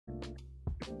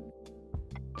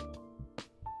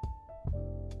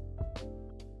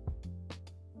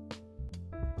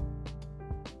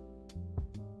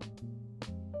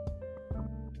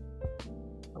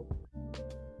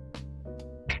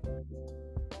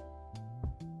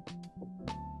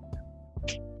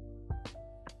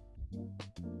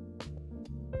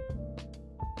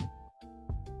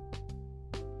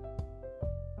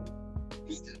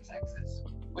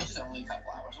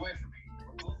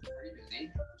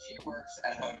She works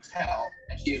at a hotel,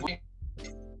 and she is working.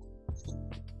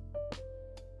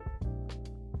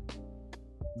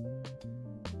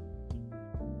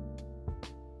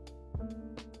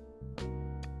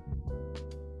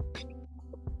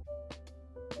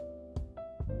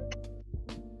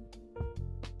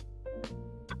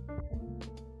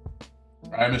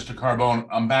 All right, Mr. Carbone,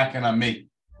 I'm back and I'm me.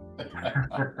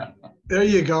 There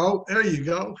you go. There you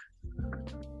go.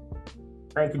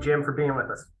 Thank you, Jim, for being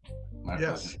with us. My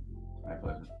Yes. pleasure. My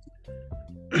pleasure.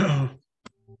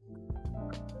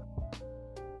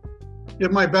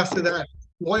 Give my best to that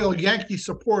loyal Yankee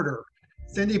supporter,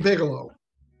 Cindy Bigelow.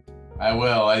 I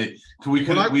will. We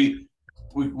could have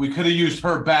used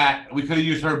her bat. We could have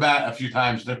used her bat a few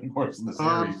times during the course of the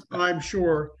series. I'm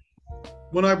sure.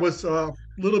 When I was a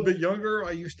little bit younger,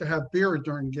 I used to have beer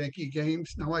during Yankee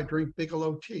games. Now I drink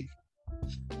Bigelow tea.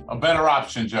 A better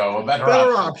option, Joe. A better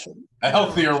option. A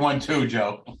healthier one too,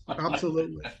 Joe.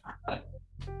 Absolutely.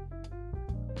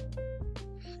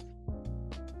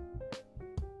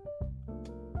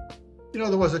 You know,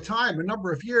 there was a time, a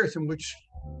number of years in which,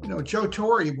 you know, Joe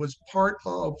Torre was part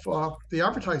of the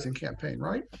advertising campaign,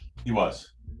 right? He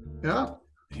was. Yeah.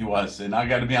 He was. And I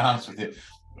got to be honest with you.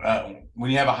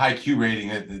 When you have a high Q rating,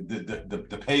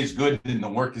 the pay is good and the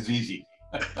work is easy.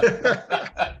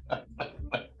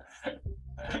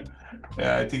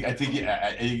 Yeah, I think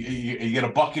you get a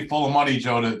bucket full of money,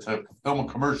 Joe, to film a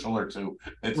commercial or two.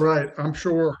 Right. I'm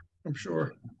sure.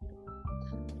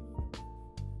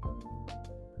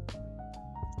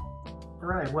 All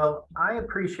right. Well, I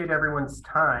appreciate everyone's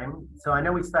time. So I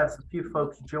know we still have a few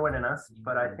folks joining us,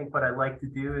 but I think what I'd like to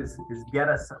do is get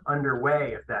us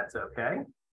underway, if that's okay.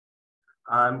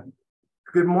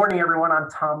 Good morning, everyone. I'm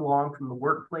Tom Long from the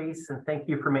WorkPlace, and thank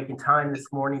you for making time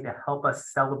this morning to help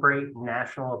us celebrate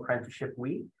National Apprenticeship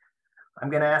Week. I'm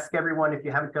going to ask everyone, if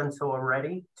you haven't done so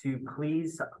already, to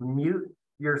please mute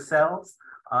yourselves.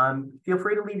 Feel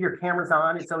free to leave your cameras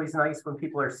on. It's always nice when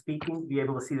people are speaking to be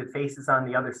able to see the faces on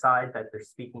the other side that they're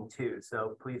speaking to.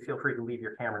 So please feel free to leave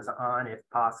your cameras on if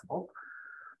possible.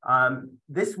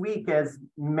 This week, as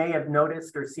you may have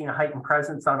noticed or seen, a heightened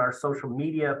presence on our social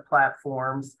media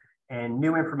platforms and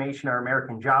new information in our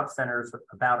American Job Centers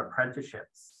about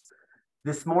apprenticeships.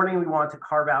 This morning, we want to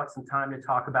carve out some time to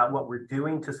talk about what we're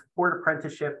doing to support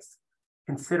apprenticeships,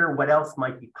 consider what else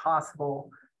might be possible,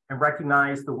 and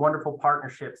recognize the wonderful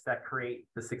partnerships that create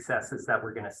the successes that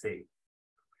we're going to see.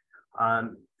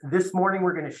 This morning,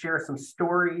 we're going to share some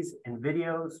stories and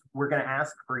videos. We're going to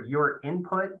ask for your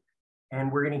input, and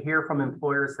we're going to hear from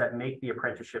employers that make the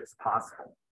apprenticeships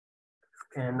possible.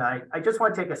 And I just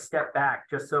want to take a step back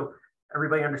just so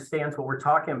everybody understands what we're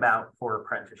talking about for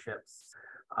apprenticeships.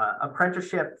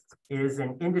 Apprenticeship is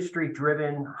an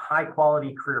industry-driven,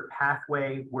 high-quality career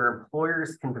pathway where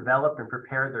employers can develop and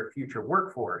prepare their future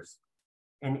workforce,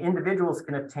 and individuals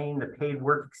can obtain the paid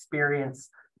work experience,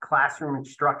 classroom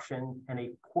instruction, and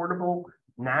a portable,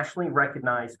 nationally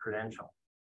recognized credential.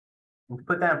 And to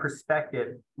put that in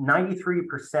perspective,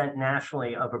 93%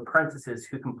 nationally of apprentices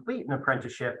who complete an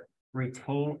apprenticeship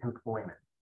retain employment.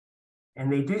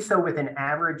 And they do so with an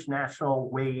average national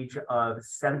wage of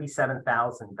 $77,000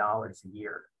 a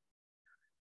year.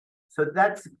 So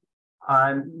that's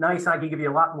nice. I can give you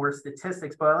a lot more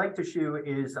statistics, but what I'd like to do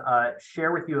is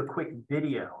share with you a quick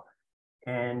video.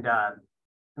 And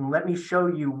let me show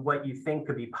you what you think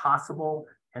could be possible.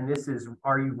 And this is,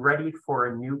 are you ready for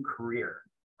a new career?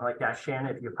 I like that.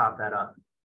 Shannon, if you pop that up.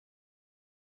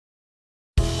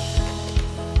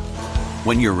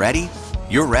 When you're ready,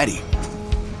 you're ready.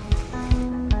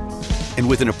 And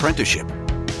with an apprenticeship,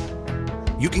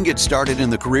 you can get started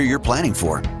in the career you're planning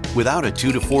for without a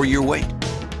 2 to 4 year wait.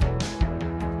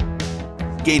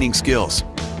 Gaining skills,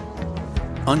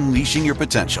 unleashing your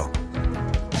potential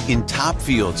in top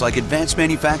fields like advanced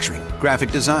manufacturing,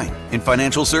 graphic design, and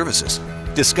financial services.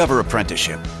 Discover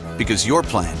apprenticeship because your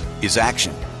plan is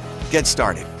action. Get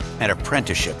started at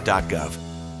apprenticeship.gov.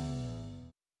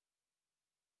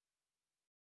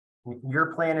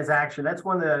 Your plan is action. That's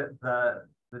one of the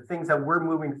things that we're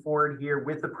moving forward here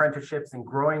with apprenticeships and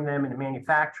growing them into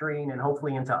manufacturing and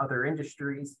hopefully into other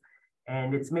industries.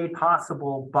 And it's made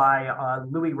possible by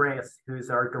Louis Reyes, who's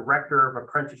our Director of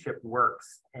Apprenticeship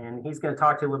Works. And he's going to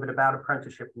talk to you a little bit about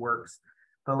Apprenticeship Works.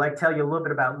 But I'd like to tell you a little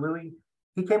bit about Louis.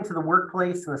 He came to the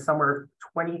WorkPlace in the summer of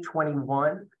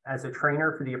 2021 as a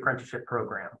trainer for the apprenticeship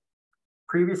program.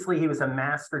 Previously, he was a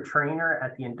master trainer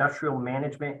at the Industrial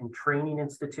Management and Training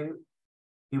Institute.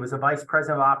 He was a vice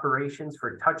president of operations for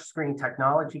a touchscreen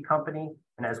technology company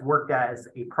and has worked as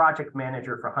a project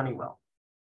manager for Honeywell.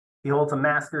 He holds a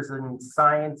master's in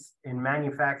science in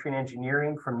manufacturing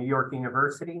engineering from New York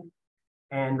University.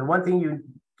 And the one thing you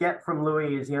get from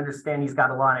Louis is you understand he's got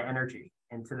a lot of energy.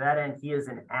 And to that end, he is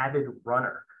an avid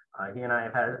runner. He and I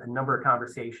have had a number of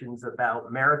conversations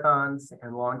about marathons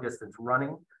and long distance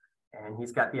running, and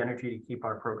he's got the energy to keep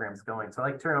our programs going. So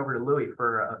I'd like to turn over to Louis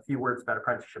for a few words about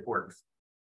Apprenticeship Works.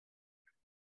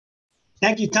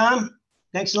 Thank you, Tom.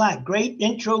 Thanks a lot. Great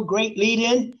intro, great lead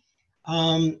in.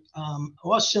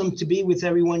 Awesome to be with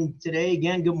everyone today.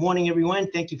 Again, good morning, everyone.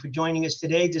 Thank you for joining us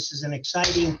today. This is an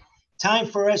exciting time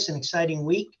for us, an exciting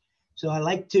week. So I'd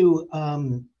like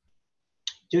to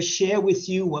just share with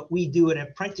you what we do at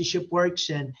Apprenticeship Works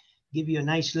and give you a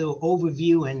nice little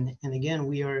overview. And again,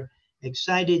 we are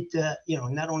excited,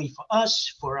 not only for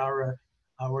us, for our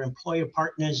employer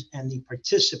partners and the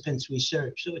participants we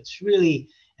serve. So it's really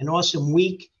an awesome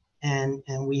week, and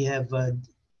we have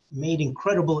made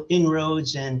incredible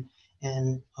inroads and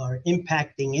are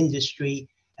impacting industry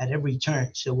at every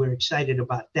turn. So we're excited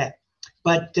about that.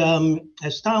 But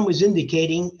as Tom was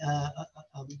indicating,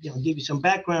 give you some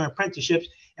background on apprenticeships.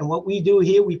 And what we do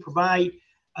here, we provide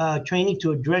training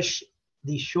to address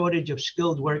the shortage of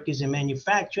skilled workers in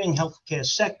manufacturing, healthcare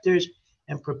sectors,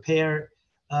 and prepare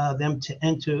them to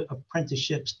enter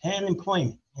apprenticeships and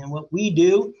employment. And what we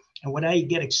do, and what I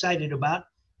get excited about,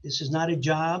 this is not a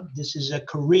job, this is a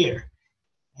career.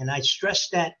 And I stress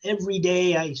that every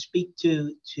day I speak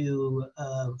to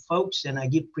folks and I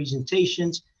give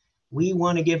presentations. We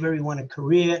want to give everyone a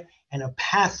career and a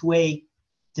pathway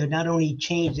to not only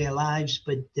change their lives,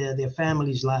 but their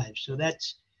families' lives. So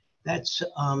that's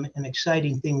an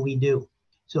exciting thing we do.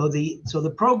 So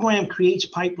the program creates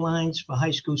pipelines for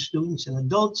high school students and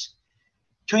adults.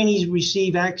 Trainees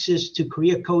receive access to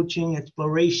career coaching,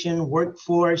 exploration,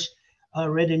 workforce,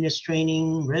 readiness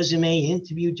training, resume,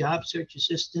 interview, job search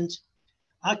assistance,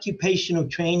 occupational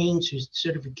training,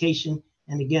 certification,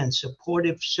 and again,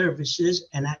 supportive services,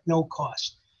 and at no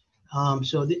cost.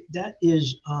 So that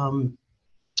is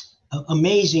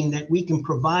amazing that we can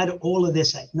provide all of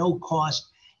this at no cost.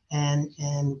 And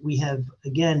we have,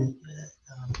 again,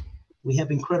 we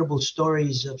have incredible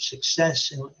stories of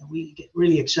success, and we get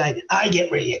really excited. I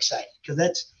get really excited because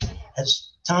that's, as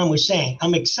Tom was saying,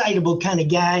 I'm an excitable kind of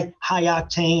guy, high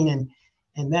octane,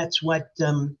 and that's what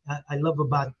I love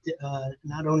about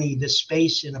not only the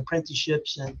space and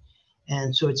apprenticeships,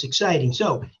 and so it's exciting.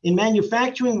 So in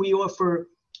manufacturing, we offer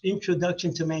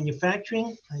Introduction to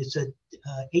Manufacturing. It's a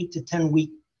 8 to 10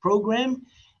 week program.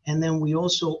 And then we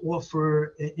also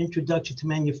offer Introduction to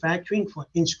Manufacturing for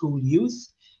in-school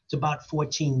youth. It's about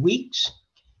 14 weeks.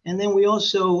 And then we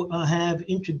also have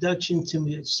Introduction to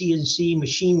CNC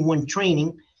Machine 1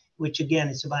 training, which again,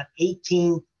 it's about 8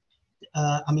 to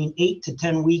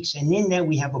 10 weeks. And in there,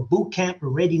 we have a boot camp, a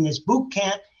readiness boot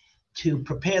camp, to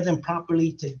prepare them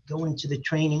properly to go into the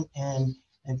training and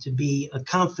to be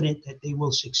confident that they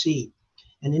will succeed.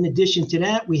 And in addition to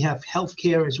that, we have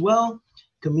healthcare as well,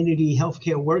 community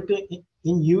healthcare worker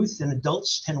in youth and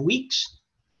adults, 10 weeks,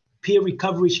 peer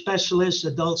recovery specialist,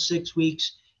 adults, 6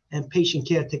 weeks, and patient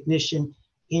care technician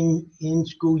in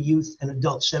school youth and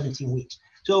adults, 17 weeks.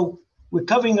 So we're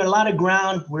covering a lot of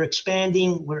ground. We're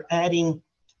expanding. We're adding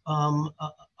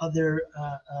other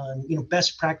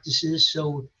best practices.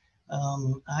 So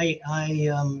I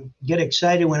get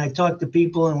excited when I talk to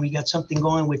people, and we got something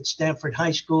going with Stanford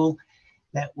High School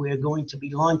that we're going to be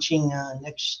launching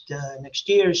next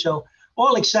year. So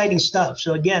all exciting stuff.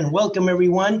 So again, welcome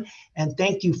everyone, and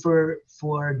thank you for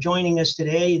joining us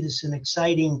today. This is an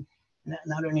exciting,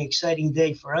 not only exciting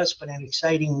day for us, but an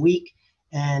exciting week.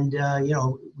 And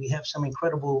we have some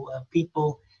incredible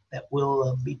people that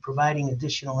will be providing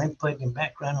additional input and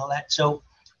background, all that. So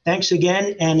thanks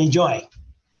again, and enjoy.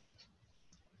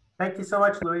 Thank you so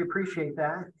much, Louis. Appreciate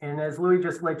that. And as Louis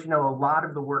just let you know, a lot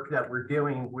of the work that we're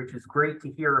doing, which is great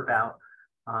to hear about.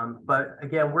 But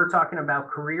again, we're talking about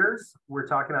careers. We're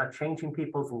talking about changing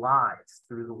people's lives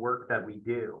through the work that we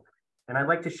do. And I'd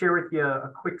like to share with you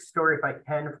a quick story, if I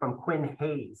can, from Quinn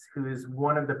Hayes, who is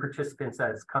one of the participants that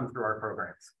has come through our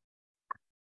programs.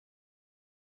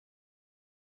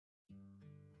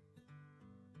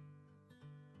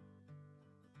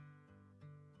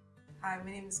 Hi,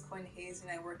 my name is Quinn Hayes, and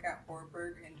I work at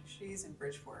Horberg Industries in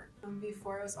Bridgeport.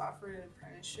 Before I was offered an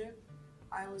apprenticeship,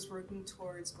 I was working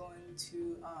towards going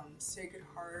to Sacred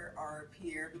Heart or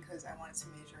Pierre because I wanted to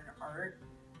major in art.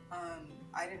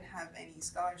 I didn't have any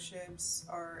scholarships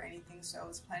or anything, so I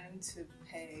was planning to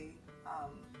pay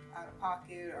out of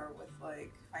pocket or with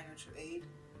like financial aid.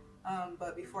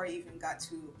 But before I even got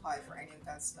to apply for any of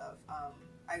that stuff,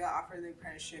 I got offered the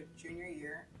apprenticeship junior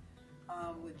year.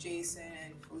 With Jason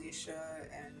and Felicia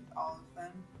and all of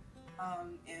them.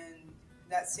 And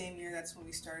that same year, that's when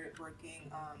we started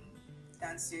working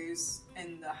downstairs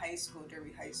in the high school,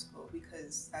 Derby High School,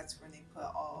 because that's when they put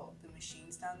all the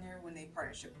machines down there when they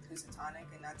partnership with Housatonic,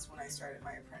 and that's when I started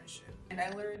my apprenticeship. And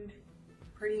I learned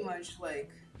pretty much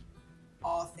like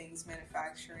all things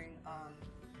manufacturing.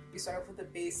 You start off with the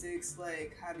basics,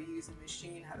 like how to use a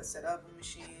machine, how to set up a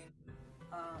machine.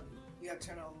 You have to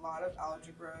learn a lot of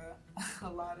algebra, a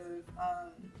lot of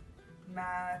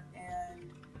math, and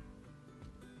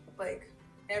like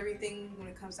everything when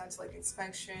it comes down to like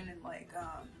inspection and like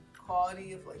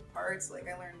quality of like parts. Like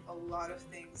I learned a lot of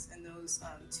things in those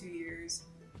 2 years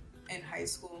in high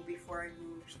school before I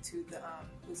moved to the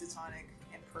Housatonic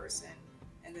in person,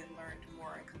 and then learned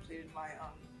more and completed my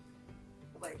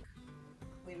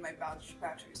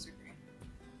bachelor's degree.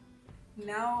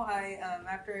 Now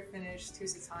after I finished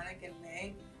Housatonic in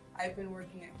May, I've been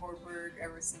working at Horberg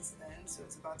ever since then, so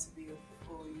it's about to be a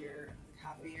full year,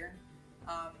 half a year.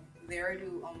 There I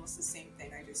do almost the same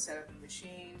thing. I just set up a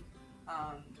machine,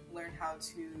 learn how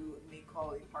to make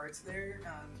quality parts there.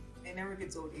 It never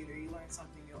gets old either. You learn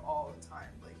something new all the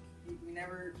time. Like you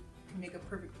never can make a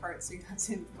perfect part, so you have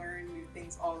to learn new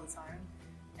things all the time.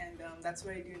 And that's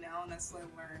what I do now, and that's what I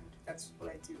learned. That's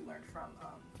what I do learn from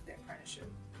the apprenticeship.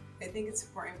 I think it's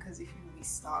important because if we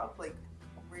stop, like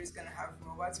we're just gonna have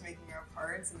robots making our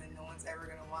parts, and then no one's ever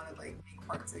gonna want to like make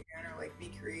parts again or like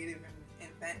be creative and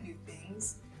invent new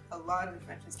things. A lot of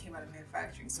inventions came out of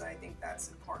manufacturing, so I think that's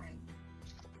important.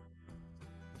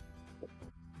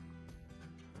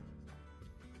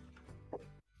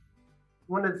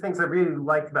 One of the things I really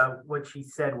liked about what she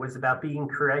said was about being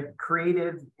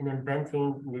creative and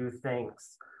inventing new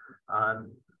things.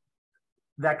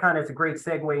 That kind of is a great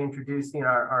segue introducing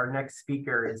our next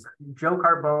speaker is Joe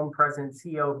Carbone, President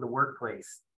and CEO of the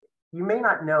WorkPlace. You may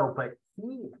not know, but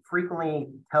he frequently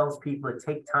tells people to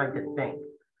take time to think,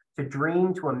 to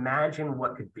dream, to imagine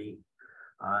what could be.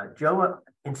 Joe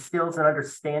instills an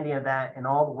understanding of that in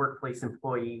all the WorkPlace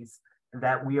employees,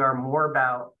 that we are more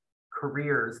about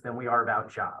careers than we are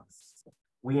about jobs.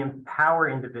 We empower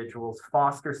individuals,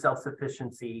 foster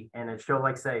self-sufficiency, and as Joe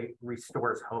likes to say,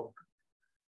 restores hope.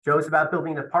 Joe's about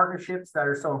building the partnerships that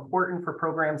are so important for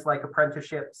programs like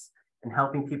apprenticeships and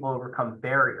helping people overcome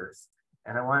barriers.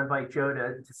 And I want to invite Joe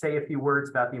to say a few words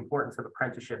about the importance of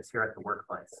apprenticeships here at the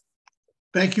WorkPlace.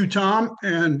 Thank you, Tom.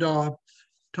 And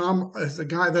Tom is the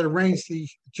guy that arranged the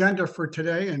agenda for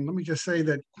today. And let me just say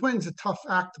that Quinn's a tough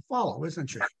act to follow, isn't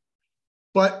she?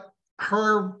 But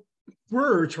her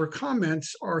words, her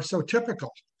comments are so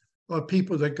typical of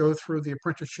people that go through the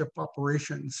apprenticeship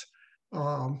operations.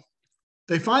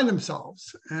 They find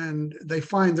themselves and they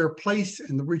find their place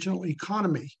in the regional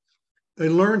economy. They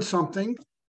learn something.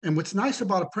 And what's nice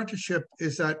about apprenticeship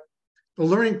is that the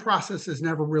learning process is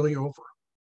never really over.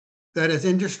 That as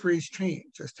industries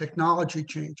change, as technology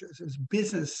changes, as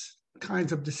business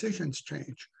kinds of decisions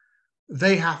change,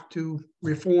 they have to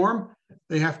reform,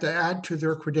 they have to add to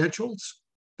their credentials,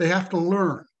 they have to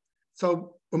learn.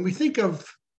 So when we think of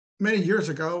many years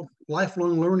ago,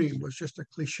 lifelong learning was just a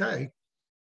cliche.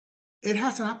 It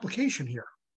has an application here.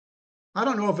 I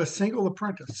don't know of a single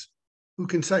apprentice who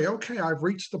can say, okay, I've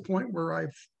reached the point where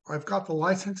I've got the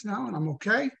license now and I'm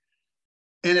okay.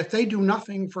 And if they do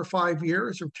nothing for 5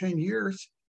 years or 10 years,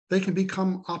 they can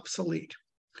become obsolete.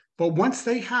 But once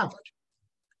they have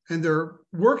it and they're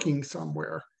working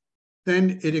somewhere,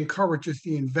 then it encourages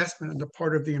the investment on the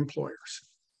part of the employers.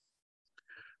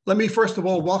 Let me first of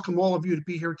all welcome all of you to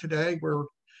be here today.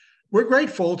 We're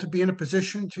grateful to be in a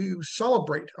position to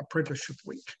celebrate Apprenticeship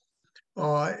Week.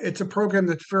 It's a program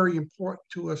that's very important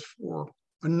to us for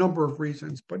a number of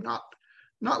reasons, but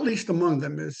not least among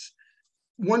them is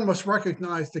one must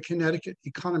recognize the Connecticut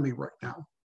economy right now.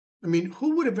 I mean,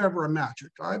 who would have ever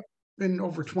imagined? I've been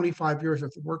over 25 years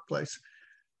at the WorkPlace.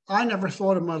 I never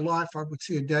thought in my life I would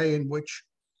see a day in which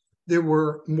there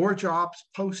were more jobs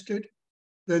posted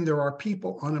than there are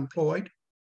people unemployed,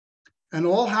 and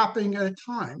all happening at a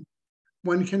time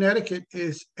when Connecticut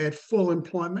is at full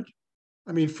employment.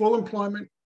 I mean, full employment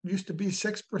used to be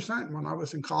 6% when I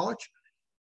was in college.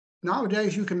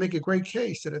 Nowadays, you can make a great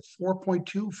case that it's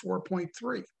 4.2,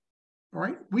 4.3. All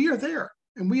right, we are there,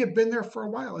 and we have been there for a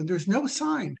while, and there's no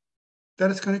sign that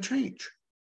it's going to change.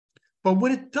 But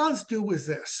what it does do is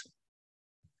this.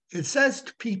 It says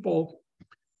to people,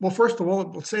 well, first of all,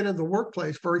 it will say to the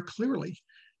WorkPlace very clearly,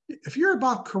 if you're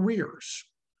about careers,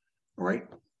 all right,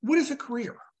 what is a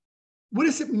career? What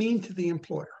does it mean to the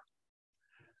employer?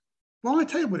 Well, I'll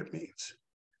tell you what it means.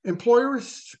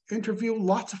 Employers interview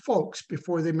lots of folks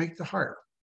before they make the hire.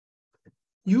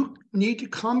 You need to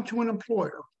come to an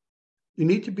employer. You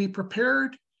need to be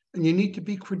prepared and you need to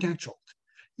be credentialed.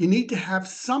 You need to have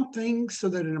something so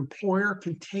that an employer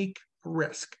can take a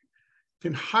risk.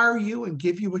 can hire you and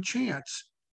give you a chance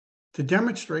to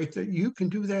demonstrate that you can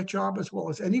do that job as well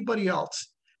as anybody else.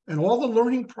 And all the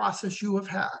learning process you have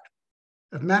had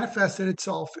have manifested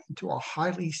itself into a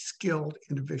highly skilled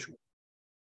individual.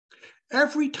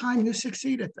 Every time you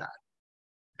succeed at that,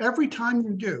 every time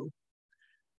you do,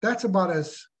 that's about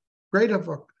as great of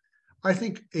a, I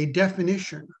think, a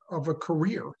definition of a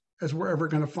career as we're ever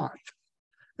going to find.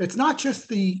 It's not just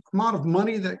the amount of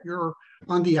money that you're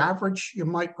on the average you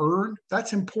might earn.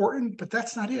 That's important, but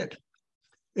that's not it.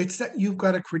 It's that you've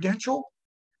got a credential,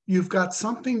 you've got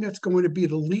something that's going to be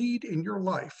the lead in your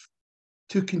life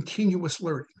to continuous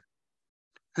learning.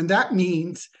 And that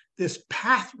means this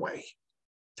pathway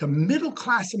to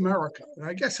middle-class America, and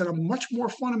I guess in a much more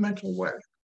fundamental way.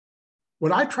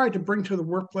 What I tried to bring to the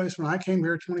workplace when I came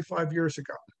here 25 years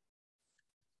ago,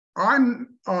 I'm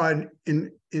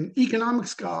an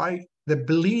economics guy that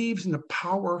believes in the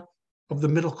power of the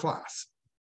middle class.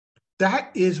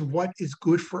 That is what is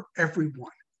good for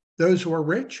everyone, those who are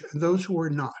rich and those who are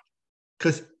not,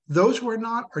 because those who are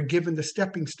not are given the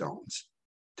stepping stones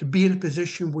to be in a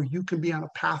position where you can be on a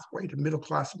pathway to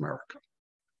middle-class America.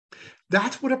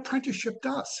 That's what apprenticeship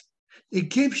does. It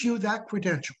gives you that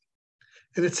credential.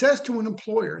 And it says to an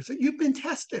employer that you've been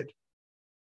tested.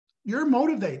 You're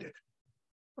motivated,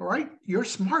 all right? You're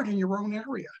smart in your own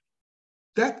area.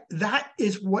 That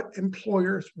is what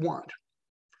employers want.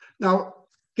 Now,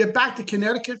 get back to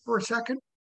Connecticut for a second.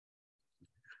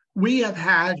 We have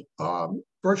had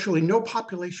virtually no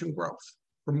population growth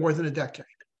for more than a decade.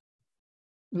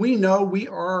 We know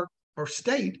our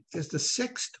state is the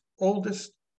 6th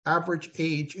oldest average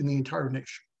age in the entire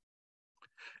nation.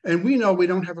 And we know we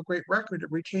don't have a great record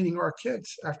of retaining our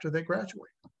kids after they graduate.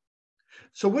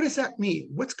 So what does that mean?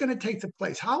 What's going to take the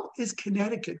place? How is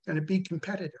Connecticut going to be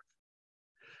competitive?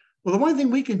 Well, the one thing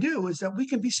we can do is that we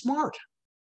can be smart.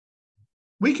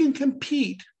 We can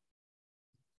compete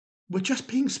with just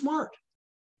being smart,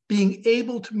 being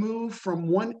able to move from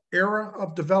one era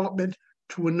of development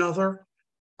to another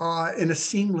in a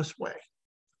seamless way,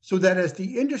 so that as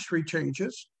the industry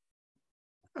changes,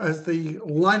 as the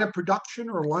line of production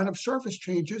or line of service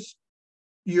changes,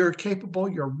 you're capable,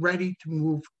 you're ready to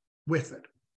move with it.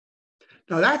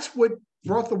 Now, that's what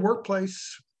brought the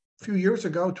workplace a few years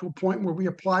ago to a point where we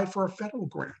applied for a federal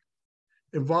grant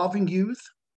involving youth,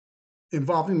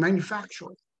 involving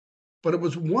manufacturing. But it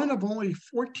was one of only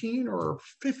 14 or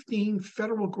 15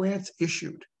 federal grants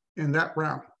issued in that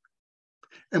round.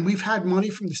 And we've had money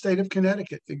from the state of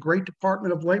Connecticut, the great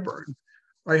Department of Labor. And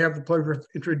I have the pleasure of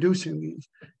introducing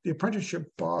the apprenticeship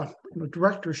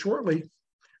director shortly.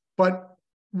 But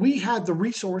we had the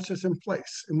resources in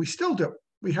place, and we still do.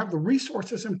 We have the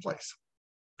resources in place.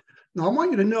 Now, I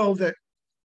want you to know that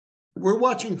we're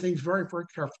watching things very, very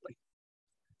carefully,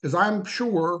 because I'm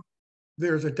sure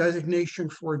there's a designation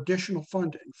for additional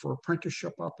funding for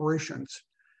apprenticeship operations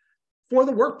for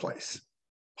the workplace.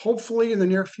 Hopefully in the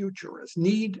near future, as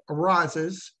need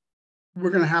arises, we're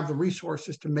going to have the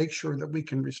resources to make sure that we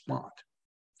can respond.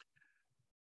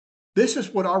 This is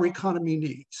what our economy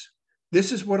needs.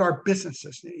 This is what our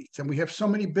businesses need. And we have so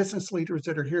many business leaders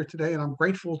that are here today, and I'm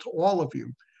grateful to all of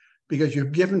you because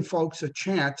you've given folks a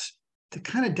chance to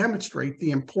kind of demonstrate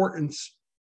the importance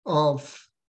of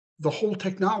the whole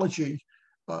technology,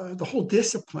 the whole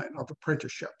discipline of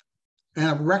apprenticeship,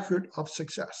 and a record of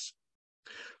success.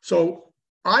 So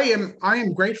I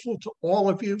am grateful to all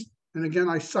of you. And again,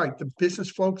 I cite the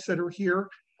business folks that are here,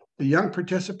 the young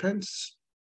participants,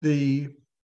 the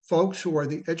folks who are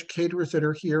the educators that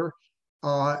are here,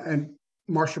 and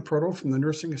Marcia Proto from the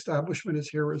nursing establishment is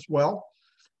here as well.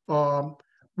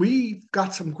 We've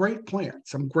got some great plans,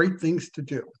 some great things to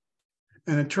do.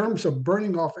 And in terms of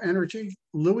burning off energy,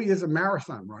 Louis is a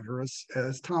marathon runner,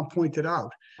 as Tom pointed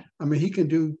out. I mean, he can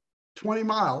do 20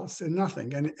 miles and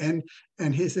nothing.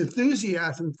 And his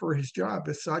enthusiasm for his job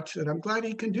is such that I'm glad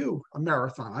he can do a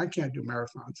marathon. I can't do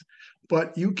marathons,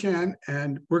 but you can,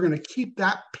 and we're going to keep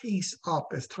that pace up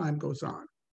as time goes on.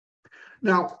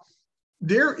 Now,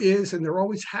 there is, and there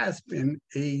always has been,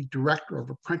 a director of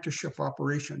apprenticeship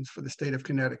operations for the state of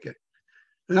Connecticut.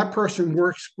 And that person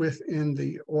works within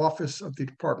the office of the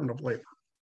Department of Labor.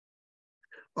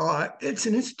 It's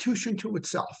an institution to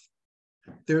itself.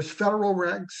 There's federal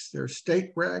regs, there's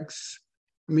state regs.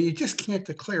 I mean, you just can't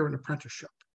declare an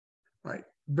apprenticeship, right?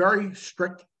 Very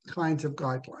strict kinds of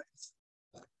guidelines.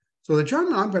 So the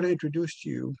gentleman I'm going to introduce to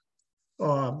you,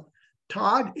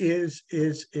 Todd is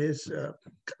kind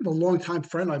of a longtime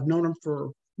friend. I've known him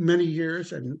for many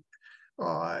years, and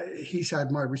he's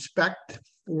had my respect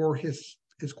for his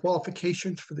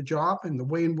qualifications for the job and the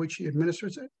way in which he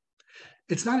administers it.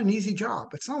 It's not an easy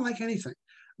job. It's not like anything.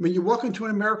 I When you walk into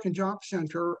an American Job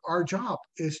Center, our job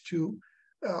is to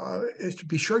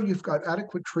be sure you've got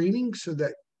adequate training so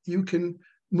that you can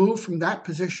move from that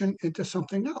position into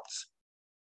something else.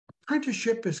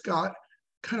 Apprenticeship has got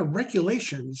kind of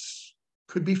regulations,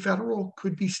 could be federal,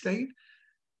 could be state.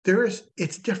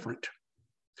 It's different.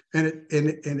 And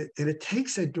it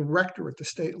takes a director at the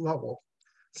state level,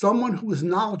 someone who is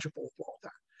knowledgeable of all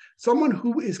that, someone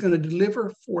who is going to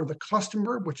deliver for the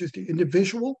customer, which is the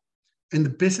individual and the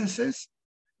businesses,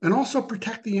 and also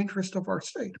protect the interest of our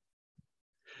state.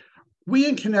 We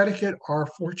in Connecticut are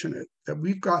fortunate that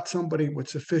we've got somebody with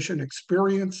sufficient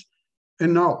experience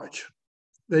and knowledge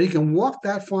that he can walk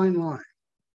that fine line.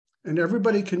 And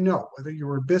everybody can know, whether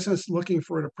you're a business looking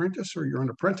for an apprentice or you're an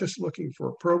apprentice looking for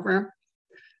a program,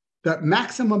 that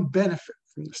maximum benefit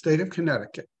from the state of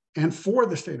Connecticut and for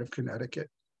the state of Connecticut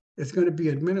is going to be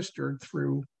administered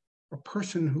through a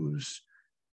person who's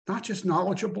not just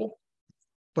knowledgeable,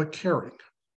 but caring,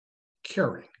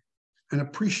 and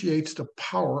appreciates the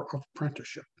power of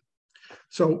apprenticeship.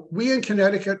 So we in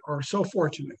Connecticut are so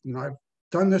fortunate, and I've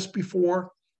done this before.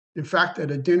 In fact,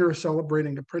 at a dinner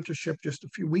celebrating apprenticeship just a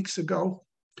few weeks ago,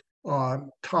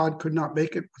 Todd could not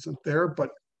make it, wasn't there, but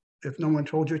if no one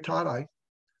told you, Todd, I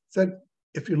said,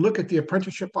 if you look at the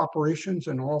apprenticeship operations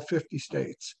in all 50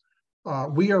 states,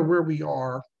 we are where we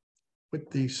are with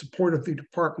the support of the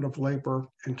Department of Labor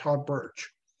and Todd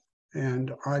Birch.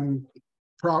 And I'm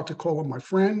proud to call him my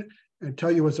friend and tell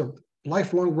you, as a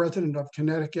lifelong resident of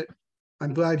Connecticut,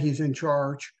 I'm glad he's in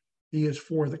charge. He is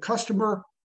for the customer,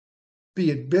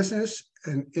 be it business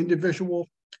and individual,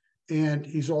 and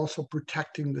he's also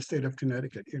protecting the state of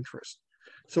Connecticut interest.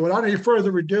 So without any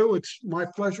further ado, it's my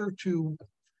pleasure to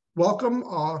welcome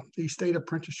the State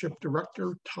Apprenticeship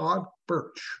Director, Todd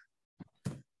Birch.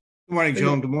 Good morning,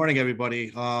 Joan. Good morning,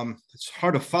 everybody. It's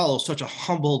hard to follow such a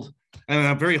humbled, and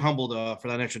I'm very humbled for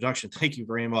that introduction. Thank you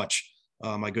very much,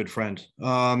 my good friend.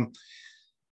 Well,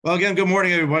 again, good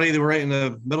morning, everybody. We're right in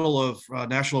the middle of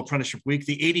National Apprenticeship Week,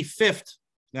 the 85th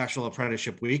National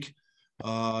Apprenticeship Week,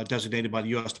 designated by the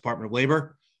U.S. Department of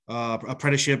Labor.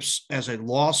 Apprenticeships as a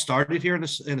law started here in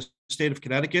the state of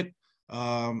Connecticut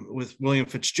with William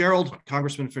Fitzgerald,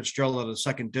 Congressman Fitzgerald of the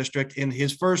 2nd District. In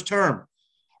his first term,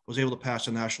 was able to pass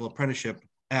the National Apprenticeship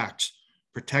Act,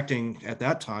 protecting, at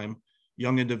that time,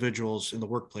 young individuals in the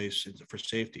workplace for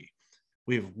safety.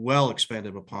 We've well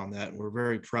expanded upon that. We're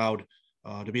very proud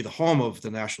to be the home of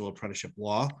the National Apprenticeship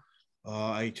Law.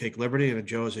 I take liberty, and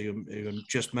Joe, as you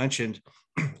just mentioned,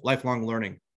 lifelong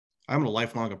learning. I'm a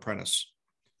lifelong apprentice.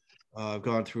 I've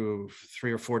gone through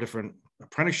 3 or 4 different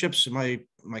apprenticeships in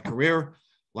my career,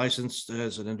 licensed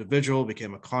as an individual,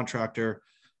 became a contractor,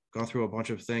 gone through a bunch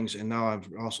of things, and now I'm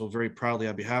also very proudly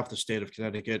on behalf of the state of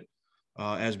Connecticut,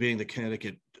 as being the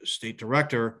Connecticut State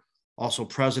Director, also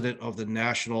president of the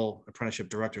National Apprenticeship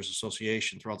Directors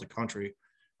Association throughout the country,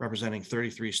 representing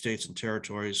 33 states and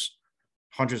territories,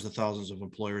 hundreds of thousands of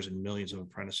employers and millions of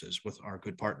apprentices with our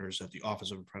good partners at the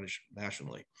Office of Apprenticeship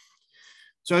nationally.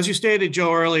 So as you stated,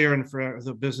 Joe, earlier, and for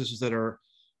the businesses that are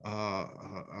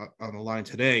on the line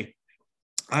today,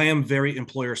 I am very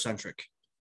employer-centric.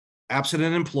 Absent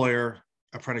an employer,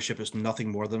 apprenticeship is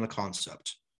nothing more than a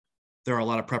concept. There are a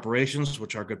lot of preparations,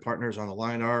 which our good partners on the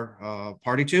line are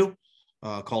party to,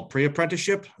 called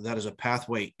pre-apprenticeship. That is a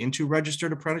pathway into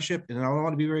registered apprenticeship. And I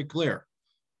want to be very clear.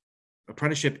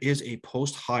 Apprenticeship is a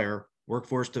post-hire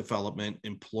workforce development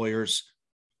employer's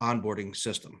onboarding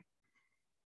system.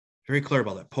 Very clear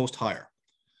about that, post-hire.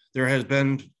 There has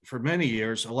been, for many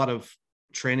years, a lot of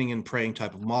training and praying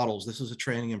type of models. This is a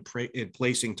training and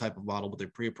placing type of model with the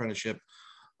pre-apprenticeship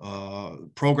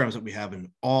programs that we have in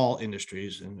all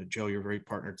industries. And Joe, you're very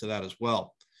partnered to that as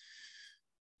well.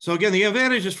 So again, the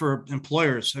advantages for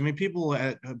employers, I mean, people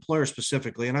at employers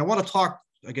specifically, and I want to talk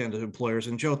again to employers.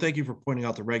 And Joe, thank you for pointing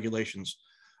out the regulations.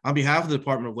 On behalf of the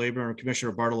Department of Labor and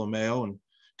Commissioner Bartolomeo and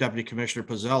Deputy Commissioner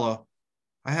Pizzella,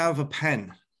 I have a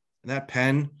pen. And that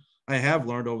pen, I have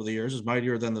learned over the years, is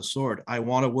mightier than the sword. I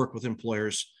want to work with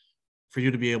employers for you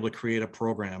to be able to create a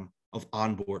program of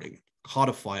onboarding,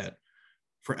 codify it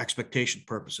for expectation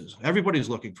purposes. Everybody's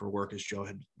looking for work, as Joe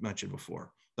had mentioned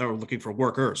before. They're looking for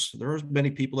workers. There are many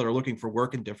people that are looking for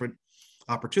work in different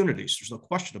opportunities. There's no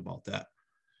question about that.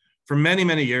 For many,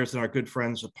 many years, our good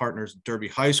friends and partners at Derby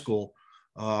High School,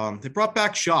 they brought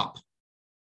back SHOP. It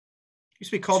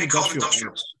used to be called Industrial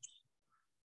Arts.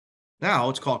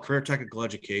 Now it's called Career Technical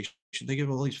Education. They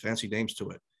give all these fancy names to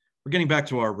it. We're getting back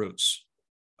to our roots.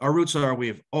 Our roots are we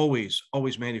have always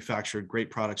manufactured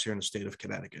great products here in the state of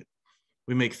Connecticut.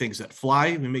 We make things that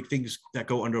fly. We make things that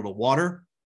go under the water.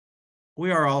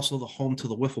 We are also the home to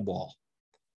the wiffle ball.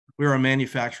 We are a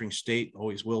manufacturing state,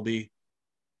 always will be.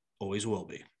 always will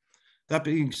be. That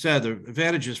being said, the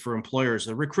advantages for employers,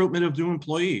 the recruitment of new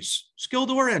employees,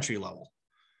 skilled or entry level,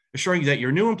 assuring that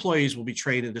your new employees will be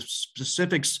trained in the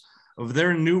specifics of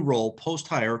their new role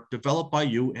post-hire developed by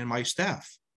you and my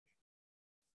staff.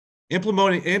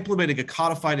 Implementing a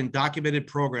codified and documented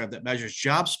program that measures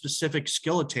job-specific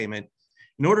skill attainment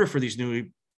in order for these new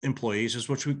employees is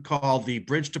what we call the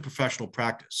bridge to professional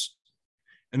practice.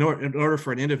 In order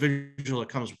for an individual that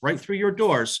comes right through your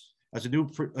doors as a new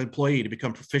employee to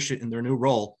become proficient in their new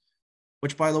role,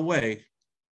 which, by the way,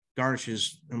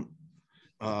 garnishes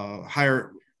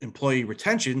higher employee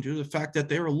retention due to the fact that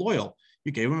they were loyal.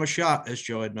 You gave them a shot, as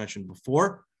Joe had mentioned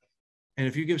before. And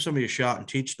if you give somebody a shot and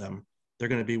teach them, they're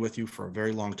going to be with you for a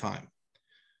very long time.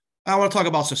 I want to talk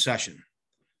about succession.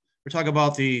 We're talking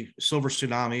about the silver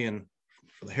tsunami, and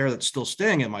for the hair that's still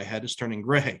staying in my head is turning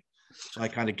gray. So I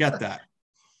kind of get that.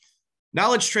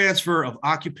 Knowledge transfer of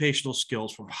occupational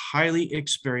skills from highly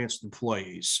experienced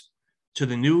employees to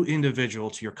the new individual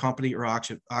to your company or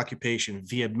occupation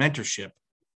via mentorship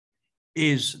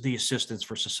is the assistance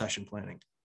for succession planning.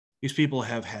 These people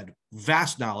have had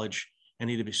vast knowledge and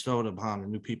need to be bestowed upon the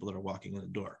new people that are walking in the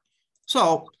door.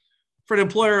 So for the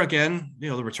employer, again,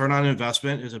 the return on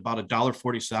investment is about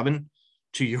 $1.47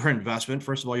 to your investment.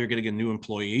 First of all, you're getting a new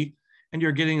employee and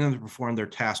you're getting them to perform their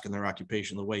task and their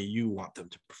occupation the way you want them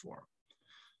to perform.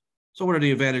 So what are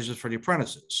the advantages for the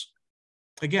apprentices?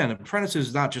 Again, apprentices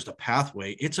is not just a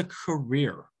pathway, it's a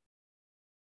career.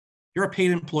 You're a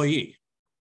paid employee.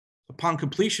 Upon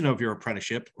completion of your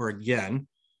apprenticeship, or again,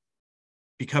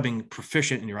 becoming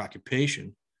proficient in your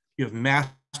occupation, you have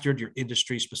mastered your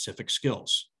industry-specific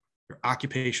skills, your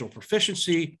occupational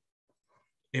proficiency,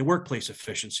 a workplace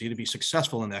efficiency to be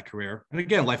successful in that career. And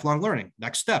again, lifelong learning,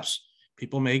 next steps.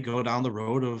 People may go down the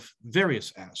road of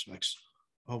various aspects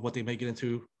of what they may get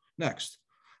into next.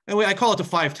 And I call it the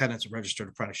 5 tenets of registered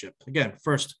apprenticeship. Again,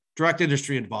 first, direct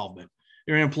industry involvement.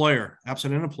 You're an employer,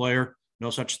 absent an employer, no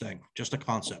such thing, just a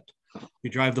concept. You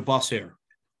drive the bus here.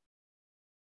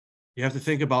 You have to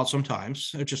think about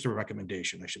sometimes, it's just a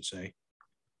recommendation, I should say.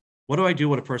 What do I do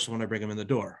with a person when I bring them in the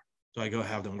door? Do I go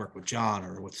have them work with John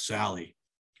or with Sally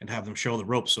and have them show the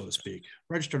ropes, so to speak?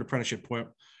 Registered apprenticeship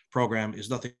program is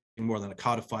nothing more than a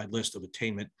codified list of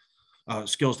attainment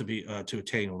skills to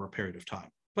attain over a period of time,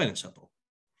 plain and simple.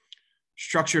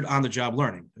 Structured on-the-job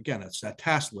learning. Again, that's that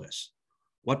task list.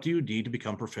 What do you need to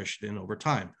become proficient in over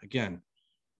time? Again,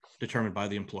 determined by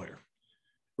the employer.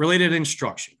 Related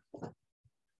instruction.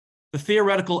 The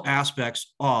theoretical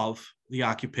aspects of the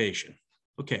occupation.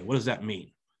 Okay, what does that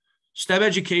mean? STEM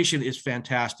education is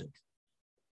fantastic,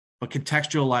 but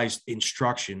contextualized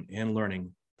instruction and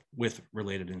learning with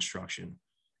related instruction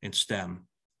in STEM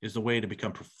is the way to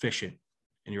become proficient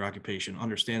in your occupation,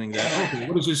 understanding that, okay,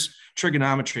 what is this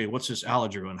trigonometry? What's this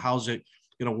algebra? And how's it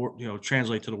going to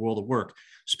translate to the world of work?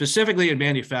 Specifically in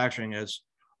manufacturing, as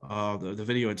the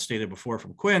video had stated before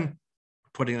from Quinn,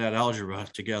 putting that algebra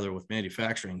together with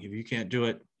manufacturing. If you can't do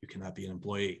it, you cannot be an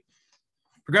employee.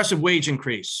 Progressive wage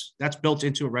increase, that's built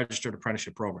into a registered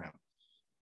apprenticeship program.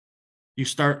 You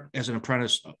start as an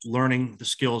apprentice learning the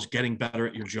skills, getting better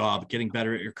at your job, getting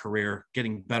better at your career,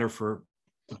 getting better for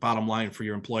the bottom line for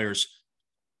your employers.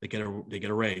 They get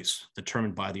a raise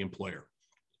determined by the employer.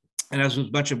 And as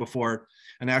was mentioned before,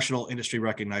 a national industry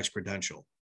recognized credential.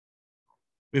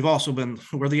 We're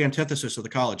the antithesis of the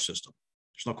college system.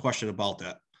 There's no question about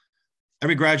that.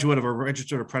 Every graduate of a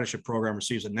registered apprenticeship program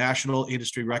receives a national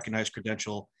industry recognized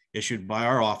credential issued by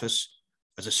our office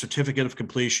as a certificate of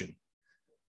completion.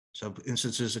 Some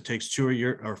instances, it takes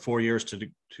 2 or 4 years to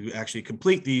actually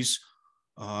complete these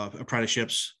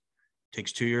apprenticeships. It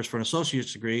takes 2 years for an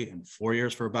associate's degree and 4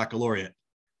 years for a baccalaureate.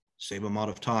 Same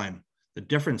amount of time. The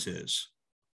difference is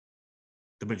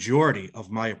the majority of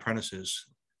my apprentices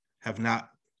have not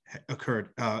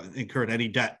incurred any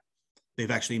debt. They've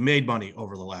actually made money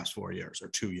over the last 4 years or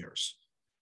 2 years.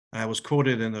 I was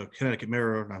quoted in the Connecticut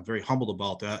Mirror, and I'm very humbled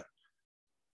about that.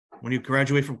 When you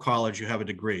graduate from college, you have a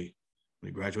degree. When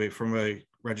you graduate from a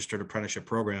registered apprenticeship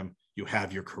program, you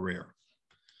have your career.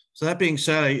 So that being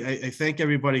said, I thank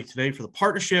everybody today for the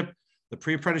partnership, the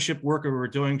pre-apprenticeship work that we're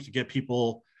doing to get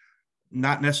people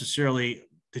not necessarily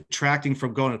detracting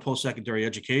from going to post-secondary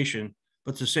education,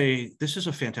 but to say this is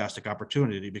a fantastic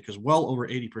opportunity, because well over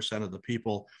 80% of the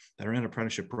people that are in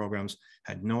apprenticeship programs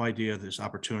had no idea this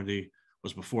opportunity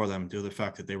was before them due to the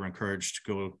fact that they were encouraged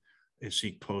to go and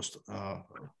seek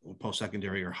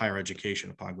post-secondary or higher education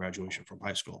upon graduation from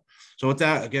high school. So with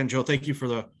that, again, Joe, thank you for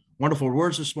the wonderful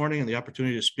words this morning and the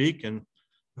opportunity to speak, and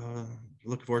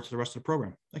looking forward to the rest of the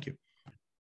program. Thank you.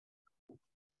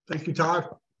 Thank you,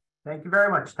 Todd. Thank you very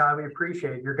much, Todd. We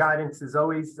appreciate it. Your guidance is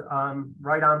always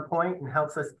right on point and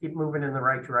helps us keep moving in the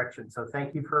right direction. So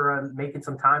thank you for making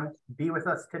some time to be with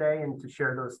us today and to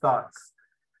share those thoughts.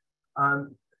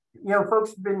 You know,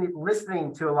 folks have been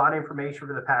listening to a lot of information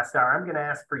for the past hour. I'm going to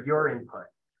ask for your input.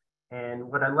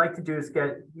 And what I'd like to do is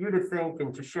get you to think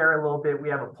and to share a little bit. We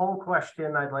have a poll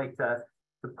question I'd like to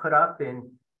put up and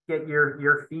get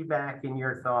your feedback and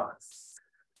your thoughts.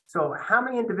 So how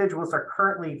many individuals are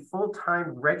currently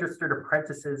full-time registered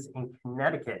apprentices in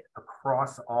Connecticut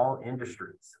across all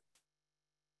industries?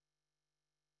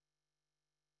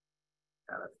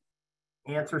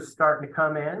 Answers starting to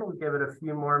come in. We'll give it a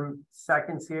few more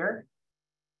seconds here.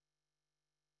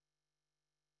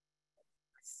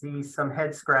 I see some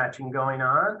head scratching going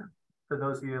on. For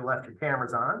those of you who left your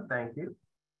cameras on, thank you.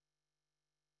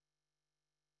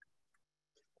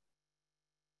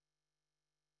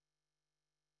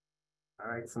 All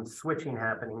right, some switching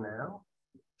happening now.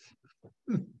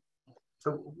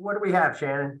 So what do we have,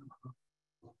 Shannon?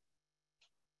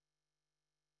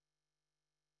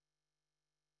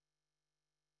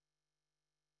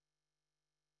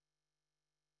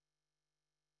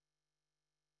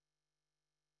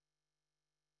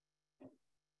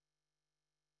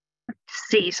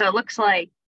 See, so it looks like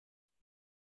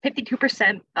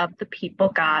 52% of the people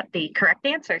got the correct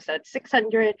answer. So it's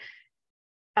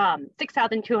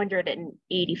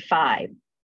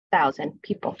 6,285,000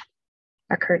 people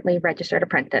are currently registered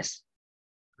apprentice.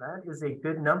 That is a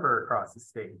good number across the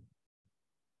state.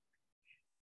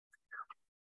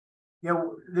 You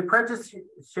know, the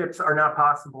apprenticeships are not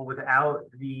possible without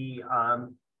the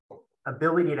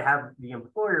ability to have the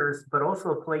employers, but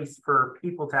also a place for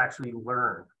people to actually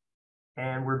learn.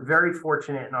 And we're very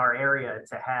fortunate in our area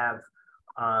to have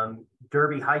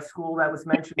Derby High School that was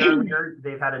mentioned earlier.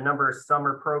 They've had a number of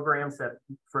summer programs that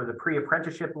for the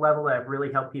pre-apprenticeship level that have really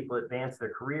helped people advance their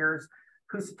careers.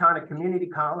 Housatonic Community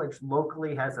College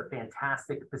locally has a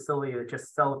fantastic facility that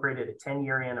just celebrated a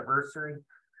 10-year anniversary,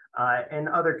 and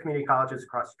other community colleges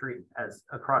across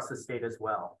the state as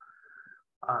well.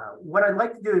 What I'd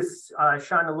like to do is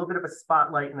shine a little bit of a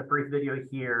spotlight in a brief video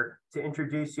here to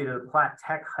introduce you to the Platt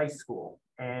Tech High School.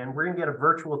 And we're going to get a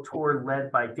virtual tour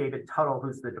led by David Tuttle,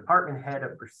 who's the department head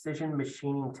of precision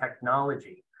machining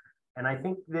technology. And I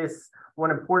think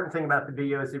one important thing about the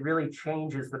video is it really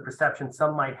changes the perception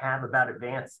some might have about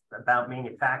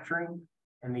manufacturing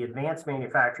and the advanced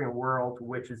manufacturing world,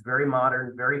 which is very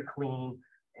modern, very clean,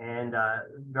 and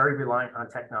very reliant on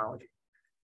technology.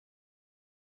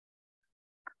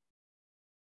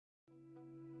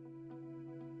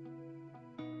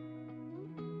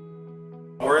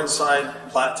 We're inside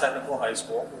Platt Technical High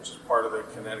School, which is part of the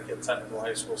Connecticut Technical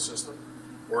High School system.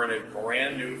 We're in a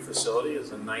brand new facility.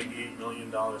 It's a $98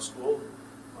 million school.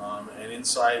 And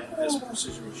inside this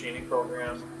precision machining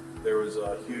program, there was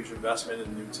a huge investment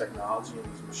in new technology in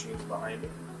these machines behind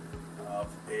it of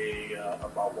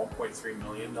about $1.3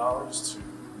 million to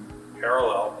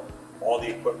parallel all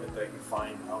the equipment that you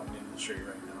find out in the industry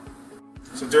right now.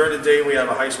 So during the day, we have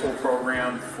a high school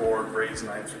program for grades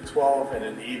 9 through 12, and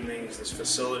in the evenings, this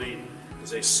facility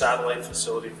is a satellite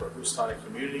facility for Housatonic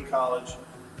Community College,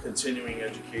 continuing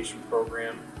education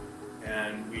program,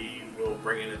 and we will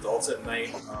bring in adults at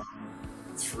night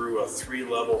through a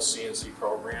 3-level CNC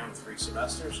program, 3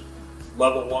 semesters.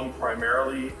 Level 1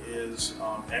 primarily is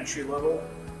entry level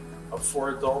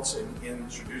for adults in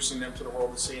introducing them to the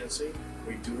world of CNC.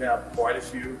 We do have quite a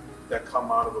few that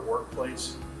come out of the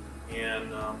workplace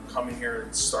and come in here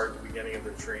and start the beginning of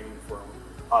their training for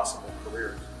possible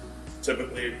careers.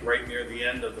 Typically, right near the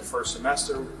end of the first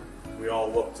semester, we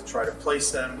all look to try to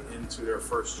place them into their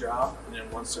first job, and then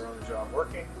once they're on the job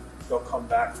working, they'll come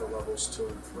back for levels 2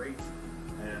 and 3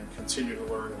 and continue to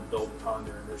learn and build upon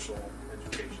their initial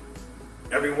education.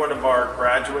 Every one of our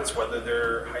graduates, whether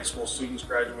they're high school students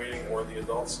graduating or the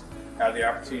adults, have the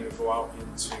opportunity to go out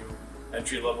into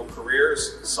entry-level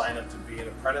careers, sign up to be an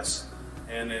apprentice,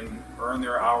 and then earn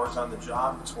their hours on the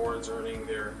job towards earning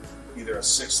their either a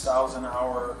 6,000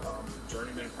 hour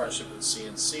journeyman apprenticeship in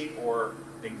CNC, or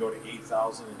they can go to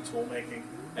 8,000 in tool making.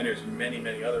 And there's many,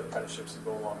 many other apprenticeships that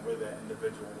go along with that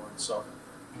individual one. So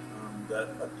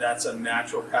that's a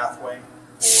natural pathway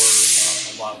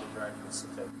for a lot of the graduates to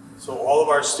take. So all of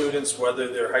our students, whether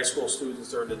they're high school students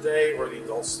during the day or the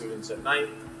adult students at night,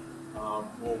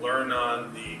 will learn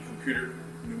on the computer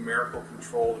numerical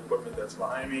controlled equipment that's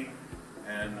behind me.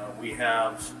 And we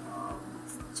have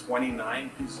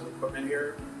 29 pieces of equipment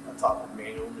here on top of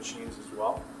manual machines as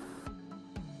well.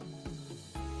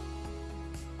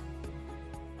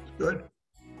 Good.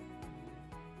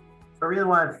 I really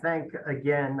want to thank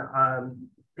again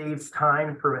Dave's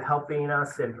time for helping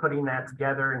us and putting that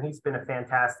together. And he's been a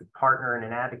fantastic partner and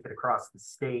an advocate across the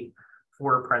state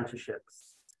for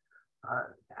apprenticeships.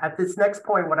 At this next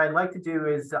point, what I'd like to do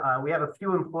is we have a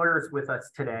few employers with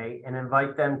us today and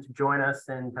invite them to join us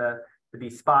and to be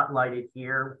spotlighted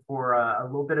here for a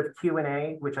little bit of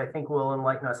Q&A, which I think will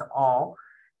enlighten us all.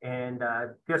 And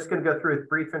just going to go through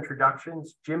brief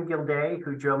introductions. Jim Gilday,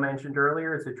 who Joe mentioned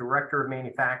earlier, is the Director of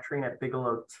Manufacturing at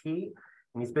Bigelow Tea,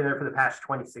 and he's been there for the past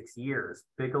 26 years.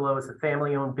 Bigelow is a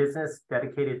family-owned business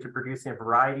dedicated to producing a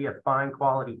variety of fine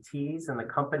quality teas, and the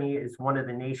company is one of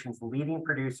the nation's leading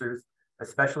producers of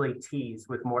specialty teas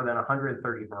with more than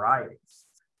 130 varieties.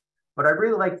 What I'd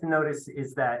really like to notice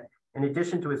is that in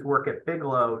addition to his work at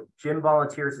Bigelow, Jim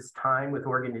volunteers his time with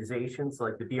organizations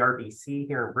like the BRBC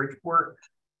here in Bridgeport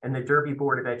and the Derby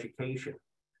Board of Education.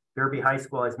 Derby High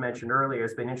School, as mentioned earlier,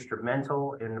 has been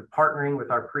instrumental in partnering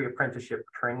with our pre-apprenticeship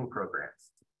training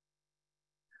programs.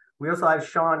 We also have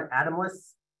Sean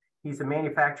Adamless. He's a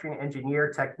manufacturing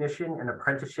engineer, technician, and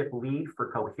apprenticeship lead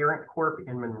for Coherent Corp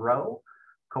in Monroe.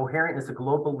 Coherent is a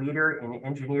global leader in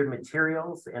engineered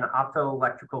materials and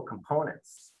optoelectrical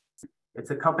components.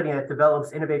 It's a company that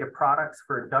develops innovative products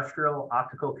for industrial,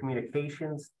 optical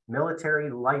communications,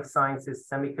 military, life sciences,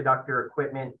 semiconductor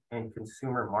equipment, and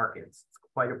consumer markets. It's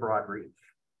quite a broad reach.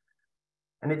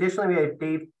 And additionally, we have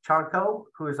Dave Chanko,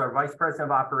 who is our Vice President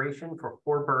of Operation for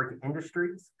Horberg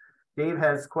Industries. Dave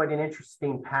has quite an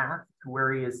interesting path to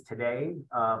where he is today.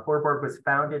 Horberg was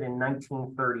founded in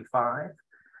 1935.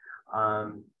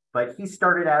 But he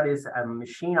started out as a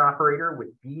machine operator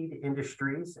with Bead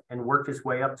Industries and worked his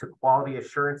way up to quality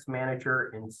assurance manager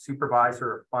and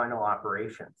supervisor of final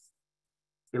operations.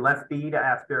 He left Bead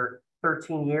after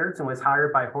 13 years and was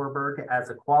hired by Horberg as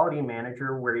a quality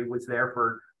manager, where he was there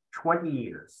for 20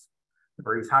 years,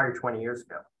 or he's hired 20 years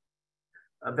ago.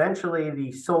 Eventually,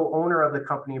 the sole owner of the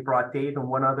company brought Dave and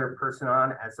one other person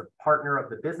on as a partner of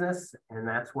the business, and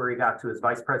that's where he got to his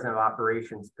Vice President of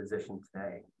Operations position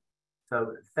today.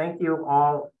 So thank you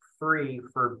all three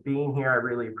for being here. I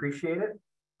really appreciate it.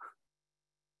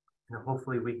 And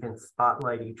hopefully we can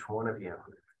spotlight each one of you.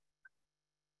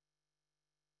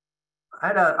 I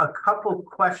had a couple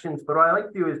questions, but what I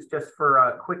like to do is just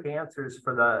for quick answers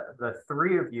for the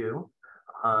three of you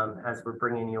as we're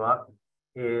bringing you up.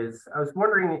 I was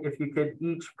wondering if you could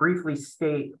each briefly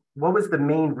state what was the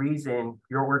main reason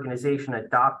your organization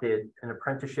adopted an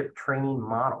apprenticeship training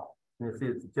model. And this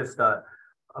is just a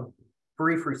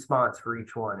brief response for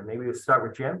each one. And maybe we'll start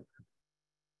with Jim.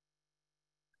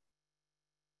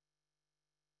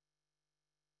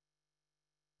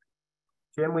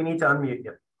 Jim, we need to unmute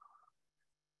you.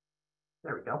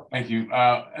 There we go. Thank you.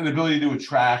 An ability to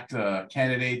attract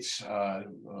candidates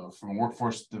from a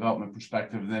workforce development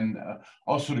perspective, then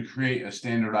also to create a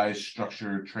standardized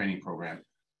structured training program.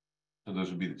 So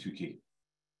those would be the two key.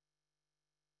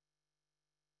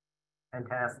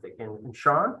 Fantastic. And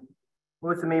Sean? What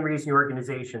was the main reason your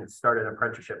organization started an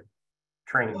apprenticeship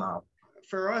training model?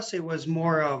 For us, it was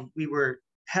more of we were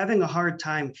having a hard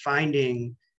time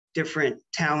finding different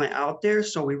talent out there.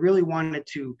 So we really wanted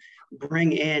to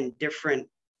bring in different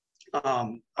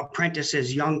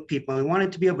apprentices, young people. We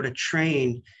wanted to be able to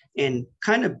train and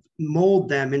kind of mold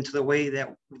them into the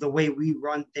way we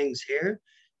run things here.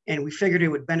 And we figured it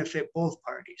would benefit both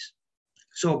parties.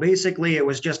 So basically, it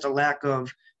was just a lack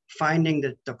of finding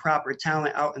the proper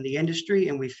talent out in the industry.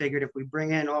 And we figured if we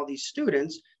bring in all these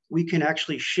students, we can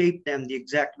actually shape them the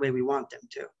exact way we want them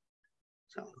to.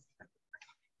 So.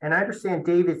 And I understand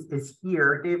Dave is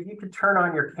here. Dave, if you could turn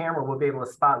on your camera, we'll be able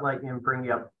to spotlight you and bring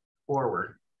you up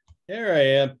forward. There I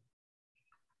am.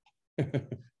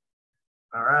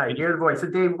 All right, hear the voice. So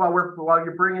Dave, while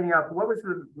you're bringing you up, what was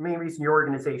the main reason your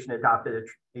organization adopted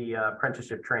the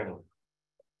apprenticeship training?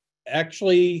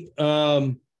 Actually,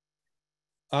 we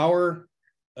kind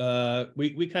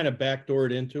of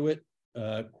backdoored into it.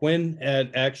 Quinn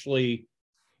had actually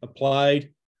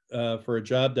applied for a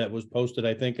job that was posted,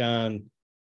 I think, on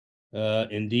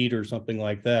Indeed or something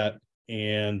like that.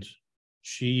 And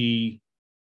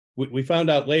we found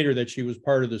out later that she was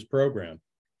part of this program.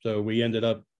 So we ended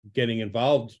up getting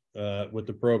involved with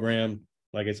the program,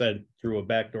 like I said, through a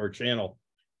backdoor channel.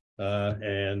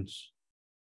 And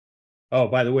oh,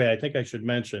 by the way, I think I should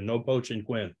mention, no poaching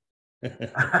Quinn.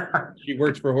 She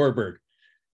works for Horberg.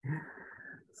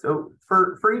 So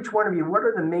for each one of you, what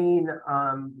are the main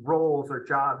roles or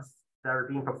jobs that are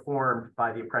being performed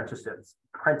by the apprentices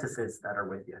that are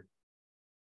with you?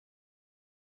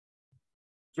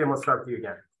 Jim, we'll start with you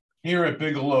again. Here at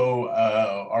Bigelow,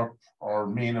 our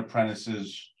main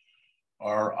apprentices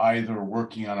are either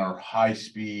working on our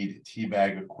high-speed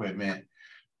teabag equipment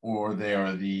or they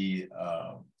are the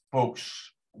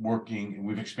folks working, and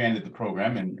we've expanded the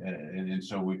program, and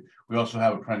so we also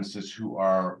have apprentices who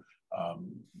are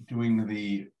doing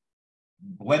the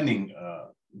blending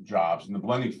jobs and the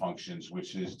blending functions,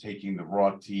 which is taking the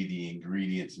raw tea, the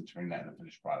ingredients, and turning that into a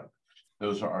finished product.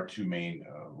 Those are our two main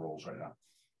roles right now.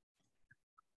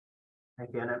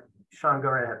 Thank you. And Sean, go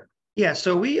right ahead. Yeah,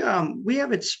 so we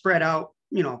have it spread out,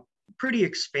 you know, pretty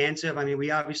expansive. I mean,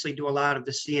 we obviously do a lot of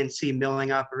the CNC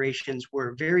milling operations.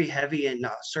 We're very heavy in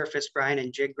surface grind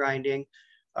and jig grinding,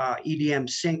 EDM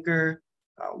sinker,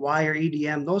 wire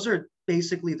EDM. Those are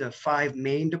basically the 5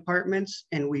 main departments,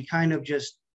 and we kind of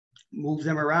just move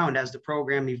them around as the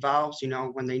program evolves, you know,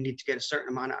 when they need to get a certain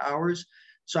amount of hours.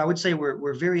 So I would say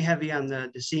we're very heavy on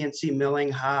the CNC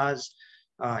milling, Haas,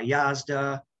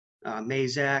 Yazda,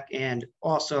 Mazak, and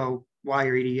also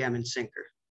wire EDM and sinker.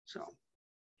 So.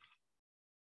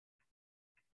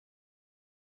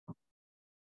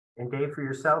 And Dave, for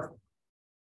yourself?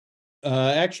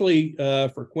 Actually,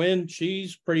 for Quinn,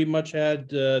 she's pretty much had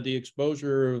the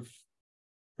exposure of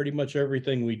pretty much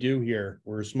everything we do here.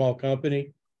 We're a small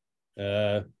company.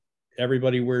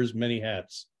 Everybody wears many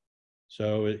hats.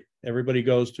 So everybody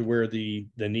goes to where the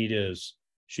need is.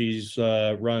 She's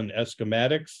run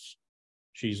schematics.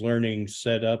 She's learning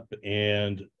setup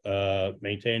and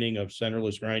maintaining of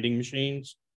centerless grinding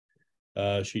machines.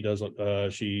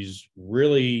 She's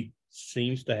really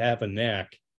seems to have a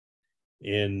knack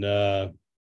in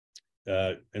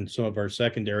some of our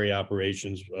secondary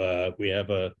operations. We have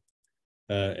an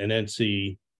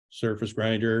NC surface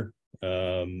grinder,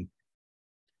 and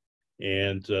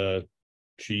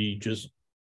she just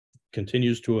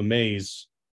continues to amaze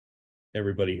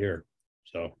everybody here.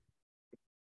 So.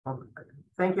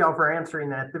 Thank you all for answering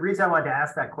that. The reason I wanted to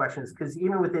ask that question is because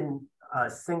even within a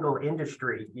single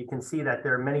industry, you can see that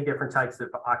there are many different types of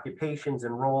occupations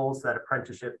and roles that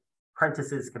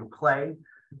apprentices can play,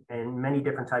 and many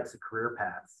different types of career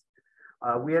paths.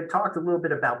 We had talked a little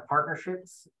bit about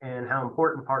partnerships and how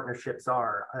important partnerships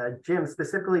are. Jim,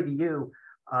 specifically to you,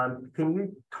 can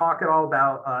you talk at all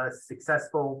about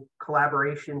successful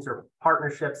collaborations or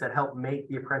partnerships that help make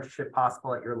the apprenticeship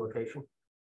possible at your location?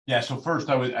 Yeah, so first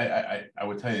I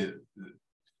would tell you,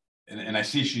 and I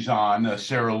see she's on,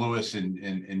 Sarah Lewis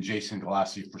and Jason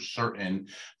Galassi for certain.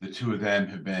 The two of them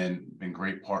have been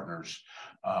great partners.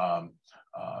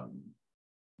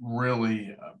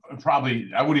 Really,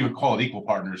 probably I wouldn't even call it equal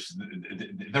partners.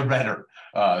 They're better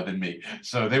than me,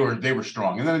 so they were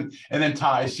strong. And then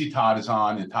Todd, I see Todd is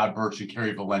on, and Todd Birch and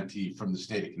Kerry Valenti from the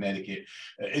state of Connecticut,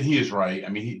 and he is right. I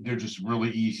mean, they're just really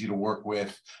easy to work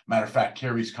with. Matter of fact,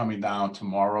 Kerry's coming down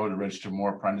tomorrow to register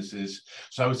more apprentices.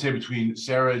 So I would say between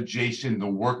Sarah, Jason, the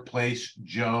WorkPlace,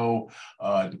 Joe,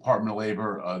 Department of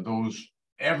Labor,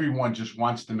 everyone just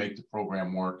wants to make the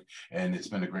program work, and it's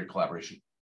been a great collaboration.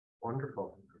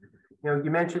 Wonderful. You know,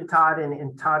 you mentioned Todd, and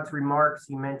in Todd's remarks,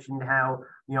 he mentioned how,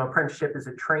 you know, apprenticeship is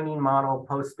a training model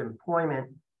post-employment.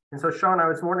 And so, Sean, I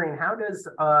was wondering, how does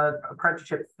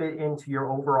apprenticeship fit into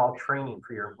your overall training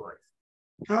for your employees?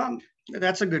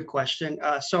 That's a good question.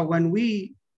 So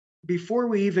before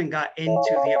we even got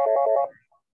into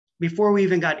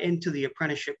the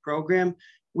apprenticeship program,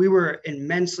 we were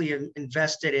immensely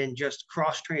invested in just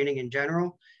cross-training in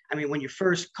general. I mean, when you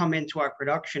first come into our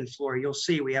production floor, you'll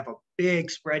see we have a big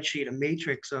spreadsheet, a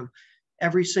matrix of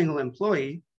every single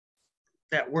employee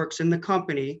that works in the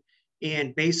company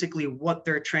and basically what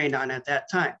they're trained on at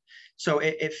that time. So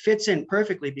it fits in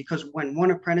perfectly, because when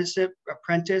one apprentice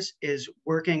is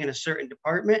working in a certain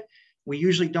department, we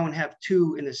usually don't have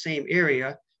two in the same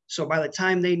area. So by the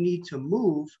time they need to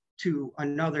move to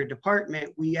another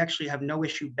department, we actually have no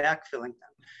issue backfilling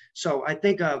them. So I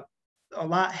think a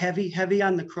lot heavy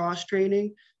on the cross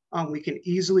training. We can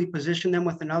easily position them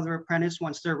with another apprentice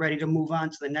once they're ready to move on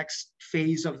to the next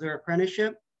phase of their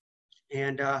apprenticeship.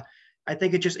 And I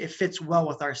think it fits well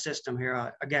with our system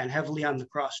here. Again, heavily on the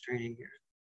cross training here.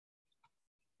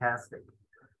 Fantastic.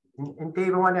 And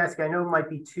Dave, I wanted to ask you, I know it might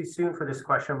be too soon for this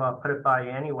question, but I'll put it by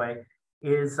you anyway,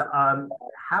 is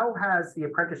how has the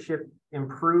apprenticeship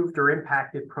improved or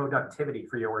impacted productivity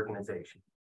for your organization?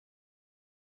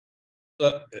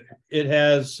 It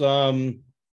has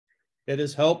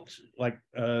helped, like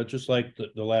just like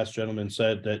the last gentleman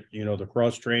said, that, you know, the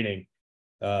cross training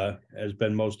has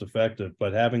been most effective,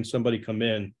 but having somebody come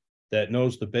in that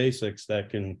knows the basics,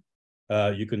 that can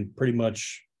you can pretty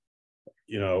much,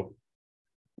 you know,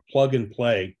 plug and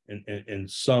play in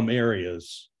some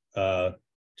areas to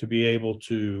be able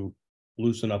to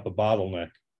loosen up a bottleneck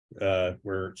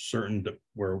where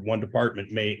one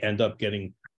department may end up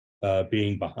being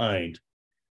behind.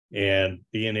 And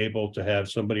being able to have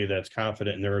somebody that's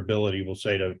confident in their ability, will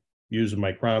say, to use a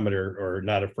micrometer or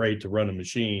not afraid to run a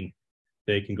machine,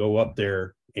 they can go up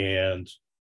there and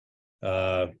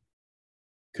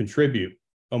contribute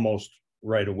almost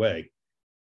right away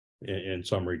in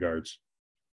some regards.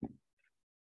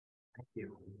 Thank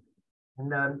you.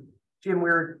 And Jim, we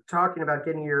were talking about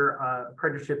getting your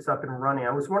apprenticeships up and running.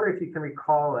 I was wondering if you can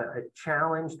recall a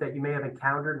challenge that you may have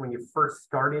encountered when you first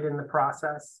started in the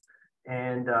process,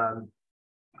 and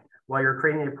while you're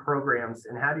creating the programs,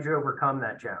 and how did you overcome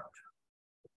that challenge?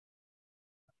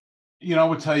 You know, I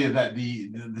would tell you that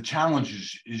the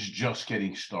challenge is just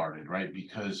getting started, right?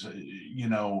 Because you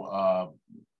know,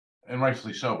 and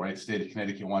rightfully so, right? The state of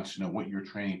Connecticut wants to know what your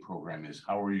training program is.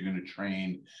 How are you going to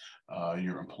train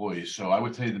your employees? So I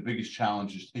would tell you the biggest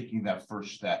challenge is taking that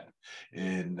first step.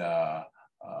 And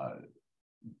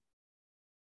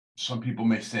some people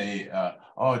may say,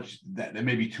 oh, that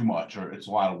may be too much, or it's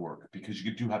a lot of work, because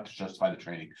you do have to justify the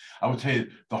training. I would tell you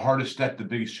the hardest step, the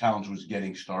biggest challenge, was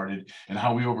getting started, and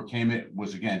how we overcame it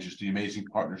was, again, just the amazing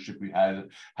partnership we had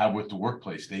with the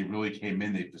WorkPlace. They really came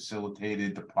in, they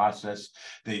facilitated the process.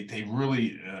 They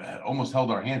really almost held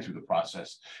our hand through the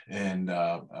process, and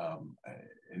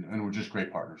we're just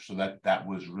great partners. So that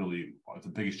was really the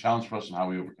biggest challenge for us, and how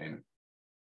we overcame it.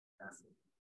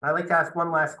 I'd like to ask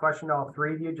one last question to all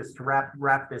three of you, just to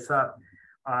wrap this up.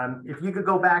 If you could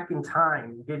go back in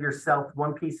time, give yourself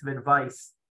one piece of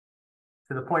advice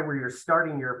to the point where you're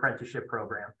starting your apprenticeship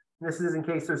program, and this is in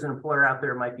case there's an employer out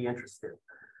there who might be interested,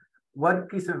 what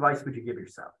piece of advice would you give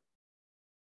yourself?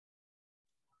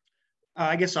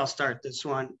 I guess I'll start this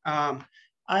one.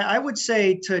 I would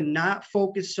say to not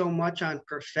focus so much on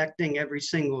perfecting every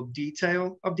single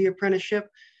detail of the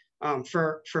apprenticeship.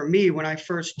 For me, when I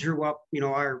first drew up,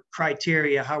 our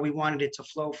criteria, how we wanted it to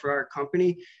flow for our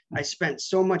company, I spent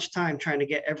so much time trying to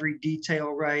get every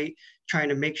detail right, trying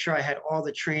to make sure I had all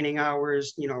the training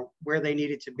hours, where they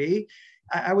needed to be.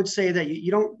 I would say that you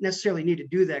don't necessarily need to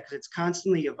do that, because it's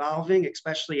constantly evolving,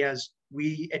 especially as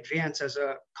we advance as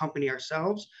a company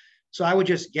ourselves. So I would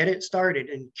just get it started,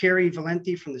 and Carrie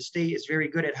Valenti from the state is very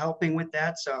good at helping with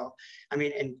that. So,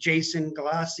 and Jason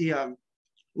Galassi,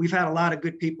 we've had a lot of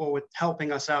good people with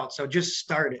helping us out. So just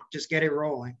start it, just get it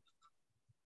rolling.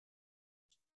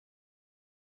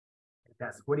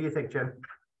 Yes. What do you think, Jim?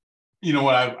 You know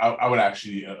what, I would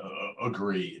actually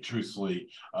agree, truthfully.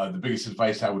 The biggest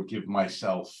advice I would give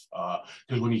myself,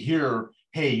 because when you hear,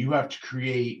 hey, you have to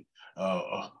create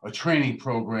a training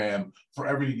program for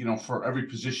every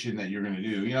position that you're going to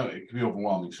do, it can be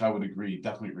overwhelming. So I would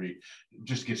definitely agree.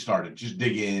 Just get started, just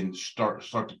dig in, start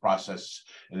the process,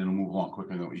 and then move along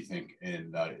quicker than what you think.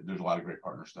 And there's a lot of great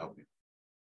partners to help you.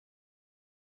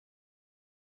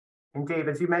 And Dave,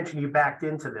 as you mentioned, you backed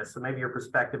into this, so maybe your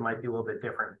perspective might be a little bit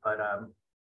different, but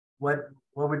what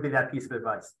would be that piece of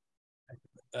advice?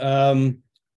 Don't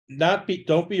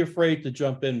be afraid to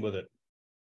jump in with it.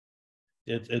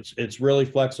 It's really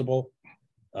flexible,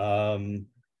 and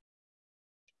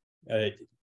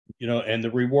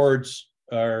the rewards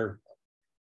are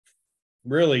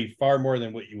really far more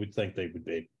than what you would think they would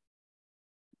be.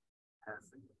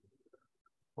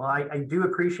 Well, I do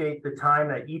appreciate the time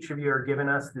that each of you are giving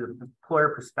us. The employer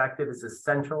perspective is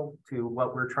essential to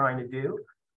what we're trying to do,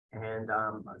 and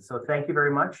so thank you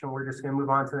very much. And we're just going to move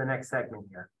on to the next segment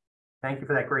here. Thank you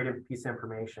for that great piece of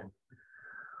information.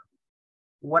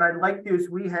 What I'd like to do is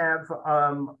we have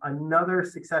another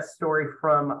success story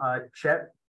from Chet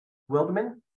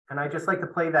Wildeman, and I'd just like to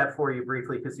play that for you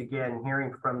briefly, because again,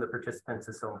 hearing from the participants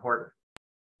is so important.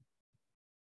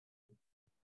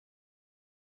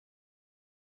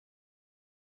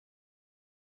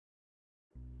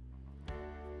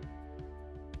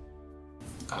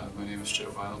 My name is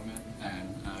Joe Wildman,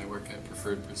 and I work at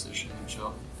Preferred Precision in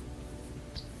Shell.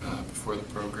 Before the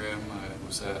program, I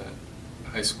was at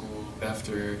high school.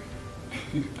 After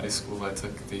high school, I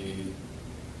took the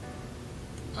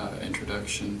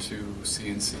introduction to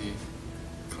CNC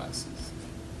classes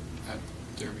at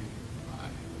Derby High.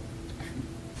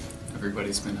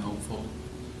 Everybody's been helpful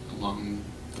along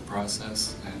the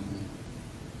process, and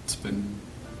it's been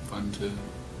fun to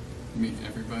meet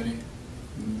everybody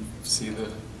and see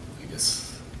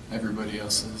everybody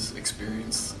else's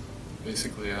experience.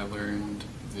 Basically, I learned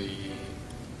the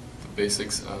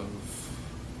basics of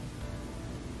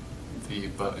the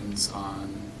buttons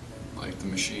on the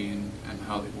machine and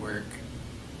how they work,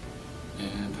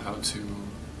 and how to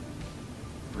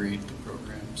read the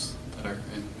programs that are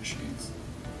in the machines.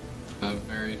 A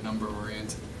very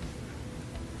number-oriented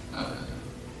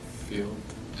field,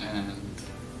 and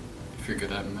if you're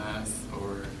good at math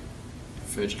or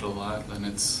fidget a lot, then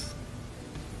it's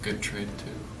a good trade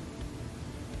too.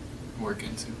 work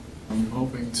into. I'm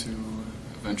hoping to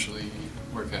eventually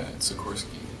work at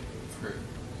Sikorsky for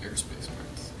aerospace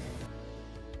parts.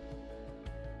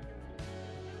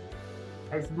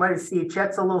 As you might see,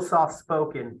 Chet's a little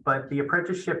soft-spoken, but the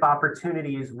apprenticeship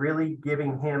opportunity is really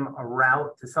giving him a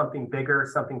route to something bigger,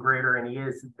 something greater, and he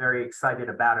is very excited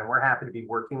about it. We're happy to be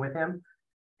working with him.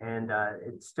 And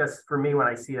it's just, for me, when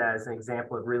I see that as an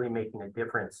example of really making a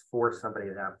difference for somebody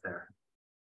out there.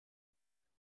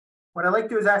 What I'd like to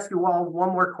do is ask you all one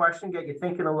more question, get you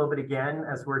thinking a little bit again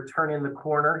as we're turning the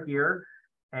corner here.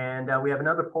 And we have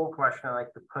another poll question I'd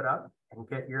like to put up and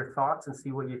get your thoughts and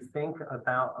see what you think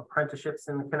about apprenticeships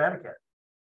in Connecticut.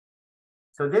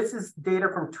 So this is data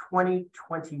from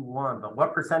 2021, but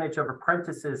what percentage of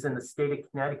apprentices in the state of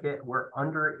Connecticut were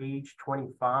under age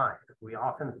 25? We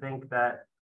often think that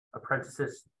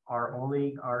apprentices are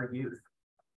only our youth.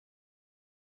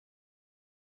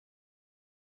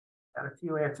 Got a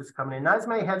few answers coming in, not as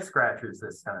many head scratchers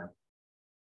this time.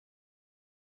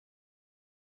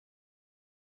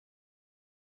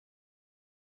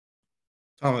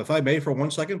 Tom, if I may for 1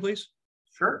 second, please.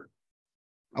 Sure.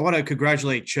 I want to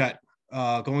congratulate Chet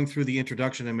going through the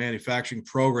introduction to manufacturing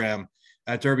program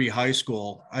at Derby High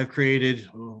School. I've created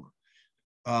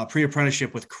a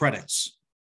pre-apprenticeship with credits.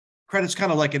 Credits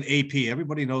kind of like an AP.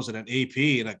 Everybody knows that an AP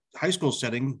in a high school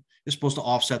setting is supposed to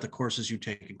offset the courses you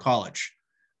take in college.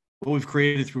 What we've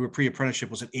created through a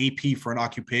pre-apprenticeship was an AP for an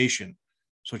occupation.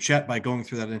 So Chet, by going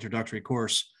through that introductory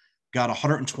course, got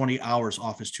 120 hours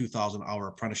off his 2,000-hour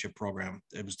apprenticeship program.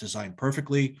 It was designed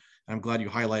perfectly. I'm glad you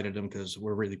highlighted him because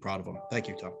we're really proud of him. Thank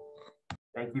you, Tom.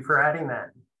 Thank you for adding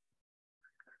that.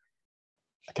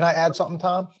 Can I add something,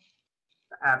 Tom?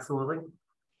 Absolutely.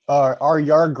 Our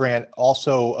YARD grant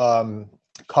also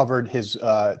covered his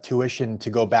tuition to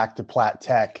go back to Platt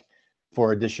Tech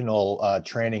for additional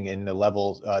training in the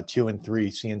level 2 and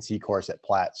 3 CNC course at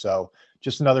Platt. So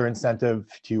just another incentive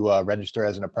to register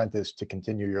as an apprentice to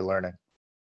continue your learning.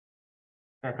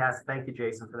 Fantastic. Thank you,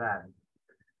 Jason, for that.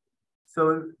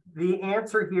 So the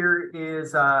answer here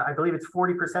is, I believe it's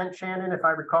 40%, Shannon, if I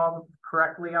recall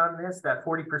correctly on this, that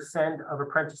 40% of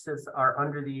apprentices are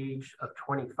under the age of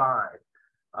 25.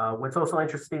 What's also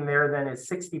interesting there then is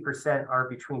 60% are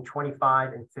between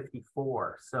 25 and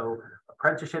 54. So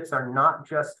apprenticeships are not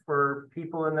just for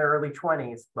people in their early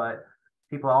 20s, but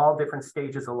people at all different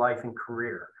stages of life and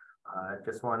career.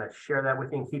 Just want to share that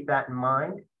with you and keep that in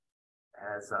mind,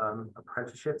 as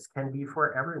apprenticeships can be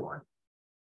for everyone.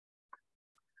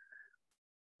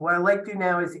 What I'd like to do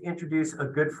now is introduce a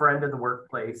good friend of the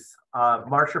workplace.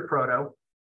 Marcia Proto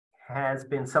has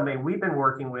been somebody we've been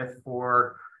working with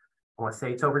for, I want to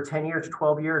say it's over 10 years,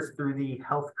 12 years through the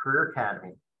Health Career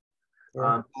Academy.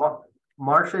 Sure.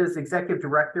 Marcia is Executive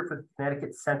Director for the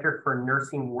Connecticut Center for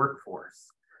Nursing Workforce.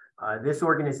 This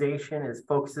organization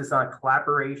focuses on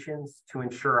collaborations to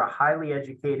ensure a highly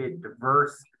educated,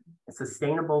 diverse, and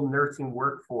sustainable nursing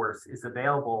workforce is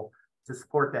available to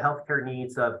support the healthcare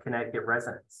needs of Connecticut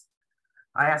residents.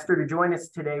 I asked her to join us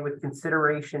today with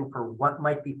consideration for what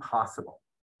might be possible.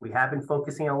 We have been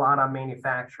focusing a lot on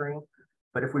manufacturing,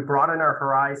 but if we broaden our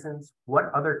horizons,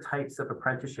 what other types of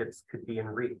apprenticeships could be in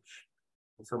reach?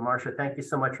 And so, Marcia, thank you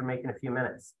so much for making a few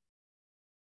minutes.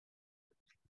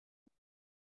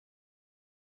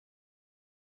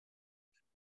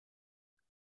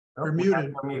 You're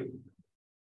muted.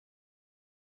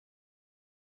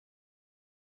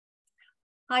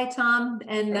 Hi, Tom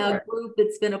and group.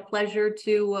 It's been a pleasure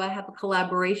to have a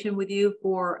collaboration with you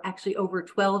for actually over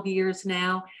 12 years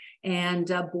now. And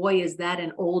boy, is that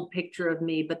an old picture of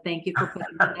me, but thank you for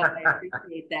putting that up. I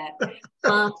appreciate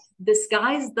that. The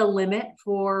sky's the limit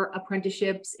for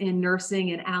apprenticeships in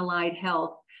nursing and allied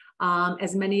health.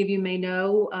 As many of you may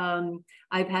know,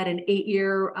 I've had an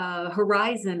 8-year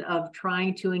horizon of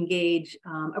trying to engage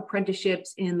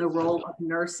apprenticeships in the role of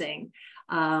nursing.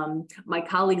 My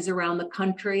colleagues around the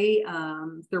country,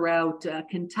 throughout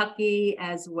Kentucky,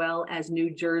 as well as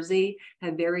New Jersey,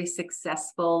 have very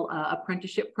successful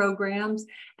apprenticeship programs,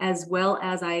 as well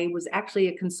as I was actually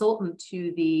a consultant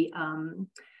to the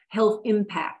Health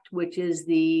Impact, which is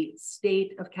the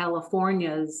state of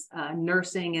California's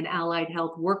Nursing and Allied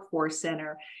Health Workforce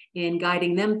Center, in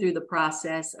guiding them through the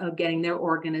process of getting their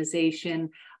organization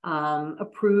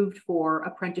approved for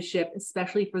apprenticeship,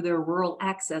 especially for their rural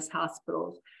access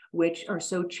hospitals, which are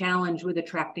so challenged with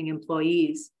attracting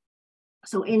employees.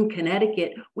 So in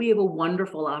Connecticut, we have a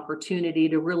wonderful opportunity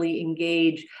to really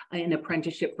engage in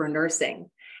apprenticeship for nursing.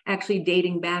 Actually,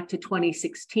 dating back to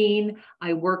 2016,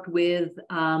 I worked with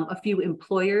a few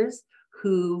employers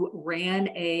who ran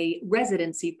a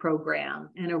residency program.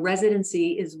 And a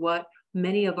residency is what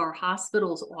many of our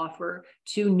hospitals offer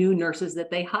to new nurses that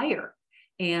they hire.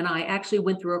 And I actually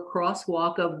went through a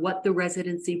crosswalk of what the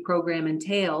residency program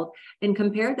entailed and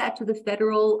compared that to the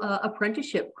federal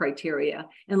apprenticeship criteria.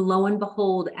 And lo and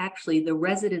behold, actually the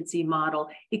residency model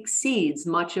exceeds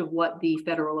much of what the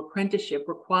federal apprenticeship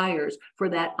requires for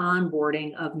that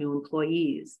onboarding of new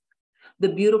employees. The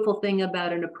beautiful thing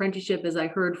about an apprenticeship, as I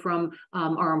heard from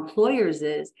our employers,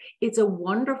 is it's a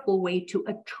wonderful way to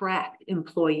attract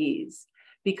employees,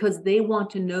 because they want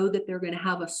to know that they're going to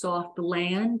have a soft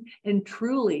land and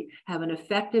truly have an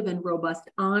effective and robust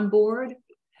onboard.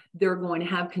 They're going to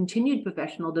have continued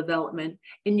professional development.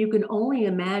 And you can only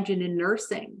imagine in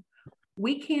nursing,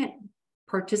 we can't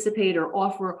participate or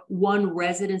offer one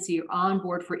residency or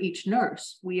onboard for each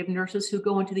nurse. We have nurses who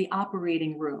go into the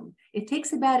operating room. It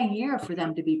takes about a year for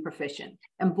them to be proficient.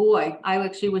 And boy, I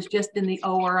actually was just in the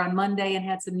OR on Monday and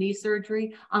had some knee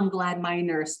surgery. I'm glad my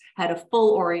nurse had a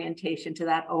full orientation to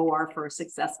that OR for a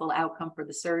successful outcome for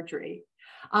the surgery.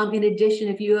 In addition,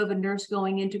 if you have a nurse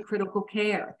going into critical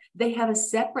care, they have a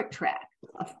separate track,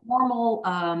 a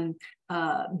formal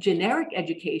generic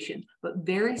education, but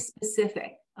very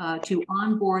specific to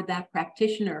onboard that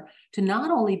practitioner to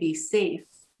not only be safe,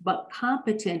 but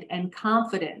competent and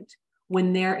confident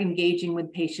when they're engaging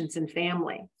with patients and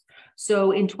family.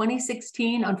 So in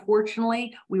 2016,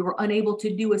 unfortunately, we were unable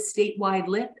to do a statewide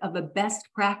lift of a best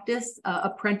practice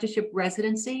apprenticeship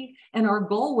residency. And our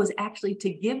goal was actually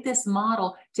to give this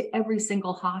model to every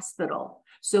single hospital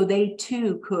so they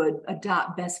too could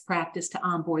adopt best practice to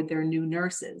onboard their new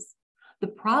nurses. The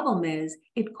problem is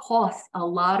it costs a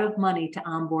lot of money to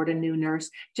onboard a new nurse,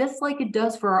 just like it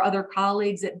does for our other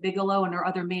colleagues at Bigelow and our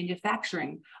other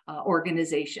manufacturing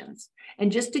organizations.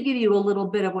 And just to give you a little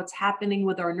bit of what's happening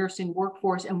with our nursing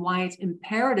workforce and why it's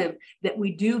imperative that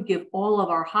we do give all of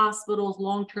our hospitals,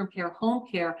 long-term care, home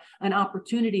care, an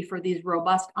opportunity for these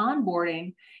robust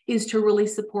onboarding is to really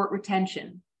support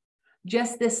retention.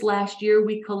 Just this last year,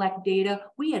 we collect data.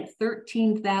 We had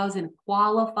 13,000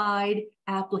 qualified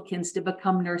applicants to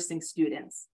become nursing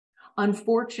students.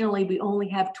 Unfortunately, we only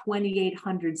have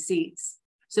 2,800 seats.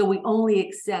 So we only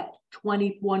accept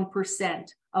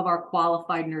 21% of our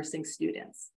qualified nursing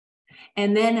students.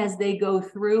 And then as they go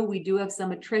through, we do have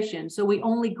some attrition. So we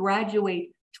only graduate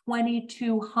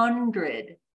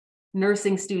 2,200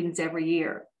 nursing students every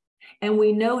year. And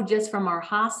we know just from our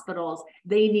hospitals,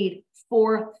 they need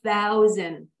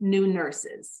 4,000 new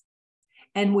nurses.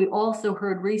 And we also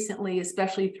heard recently,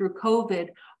 especially through COVID,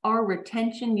 our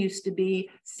retention used to be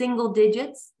single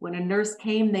digits. When a nurse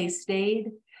came, they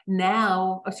stayed.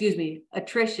 Now,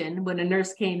 attrition, when a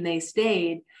nurse came, they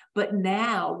stayed. But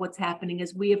now what's happening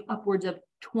is we have upwards of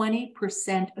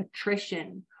 20%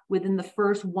 attrition within the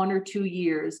first 1 or 2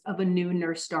 years of a new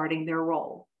nurse starting their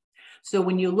role. So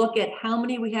when you look at how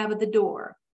many we have at the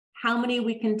door, how many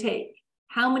we can take,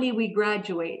 how many we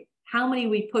graduate, how many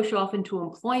we push off into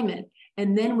employment,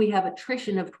 and then we have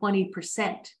attrition of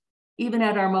 20%, even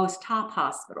at our most top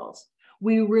hospitals,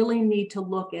 we really need to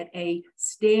look at a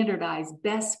standardized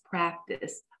best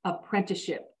practice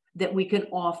apprenticeship that we can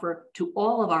offer to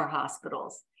all of our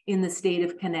hospitals in the state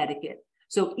of Connecticut.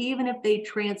 So even if they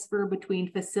transfer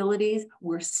between facilities,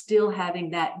 we're still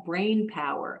having that brain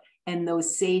power and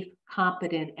those safe,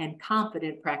 competent, and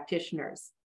confident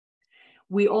practitioners.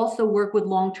 We also work with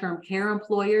long-term care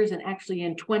employers, and actually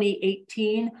in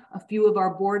 2018, a few of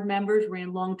our board members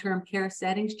ran long-term care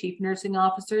settings, chief nursing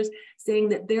officers, saying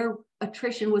that their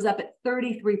attrition was up at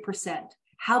 33%.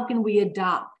 How can we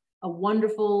adopt a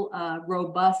wonderful,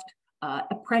 robust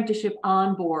apprenticeship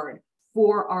on board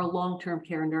for our long-term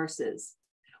care nurses?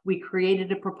 We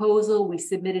created a proposal, we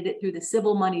submitted it through the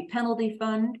Civil Money Penalty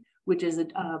Fund, which is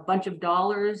a bunch of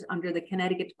dollars under the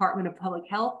Connecticut Department of Public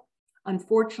Health.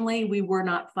 Unfortunately, we were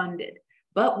not funded,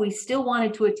 but we still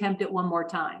wanted to attempt it one more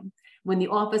time. When the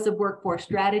Office of Workforce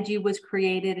Strategy was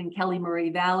created and Kelly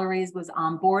Marie Valeries was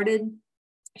onboarded,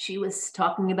 she was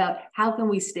talking about how can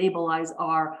we stabilize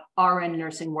our RN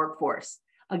nursing workforce.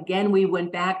 Again, we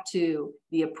went back to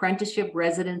the apprenticeship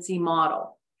residency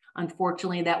model.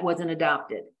 Unfortunately, that wasn't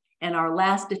adopted. And our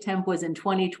last attempt was in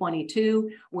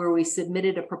 2022, where we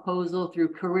submitted a proposal through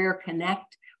Career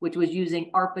Connect, which was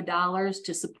using ARPA dollars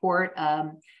to support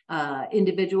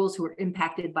individuals who were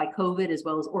impacted by COVID, as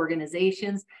well as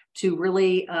organizations, to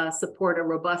really support a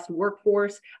robust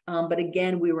workforce. But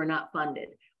again, we were not funded.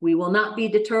 We will not be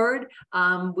deterred.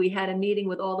 We had a meeting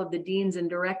with all of the deans and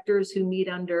directors who meet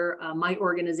under my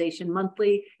organization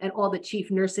monthly, and all the chief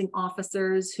nursing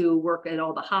officers who work at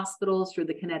all the hospitals through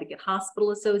the Connecticut Hospital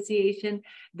Association.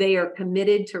 They are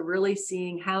committed to really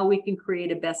seeing how we can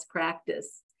create a best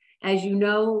practice. As you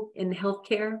know, in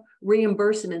healthcare,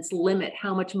 reimbursements limit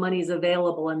how much money is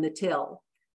available in the till.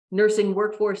 Nursing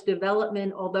workforce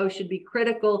development, although should be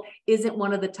critical, isn't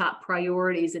one of the top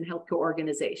priorities in healthcare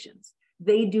organizations.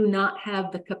 They do not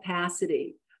have the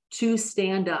capacity to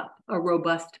stand up a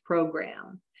robust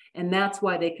program. And that's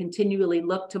why they continually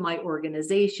look to my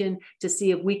organization to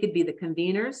see if we could be the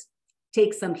conveners,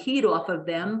 take some heat off of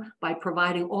them by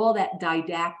providing all that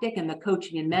didactic and the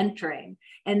coaching and mentoring,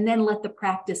 and then let the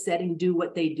practice setting do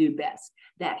what they do best.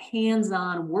 That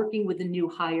hands-on working with the new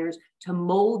hires to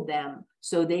mold them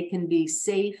so they can be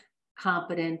safe,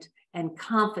 competent, and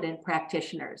confident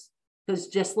practitioners. Because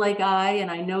just like and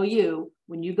I know you,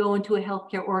 when you go into a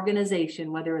healthcare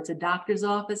organization, whether it's a doctor's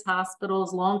office,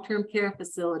 hospitals, long-term care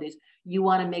facilities, you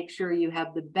want to make sure you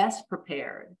have the best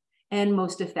prepared and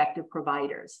most effective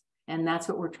providers. And that's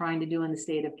what we're trying to do in the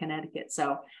state of Connecticut.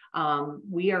 So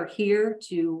we are here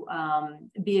to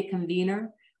be a convener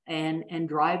and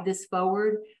drive this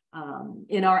forward.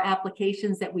 In our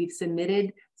applications that we've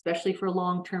submitted, especially for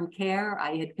long-term care,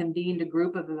 I had convened a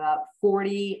group of about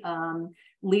 40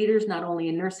 leaders, not only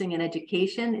in nursing and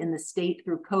education in the state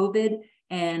through COVID.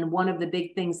 And one of the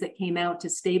big things that came out to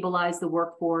stabilize the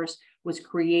workforce was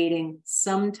creating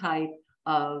some type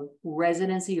of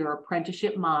residency or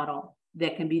apprenticeship model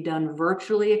that can be done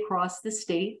virtually across the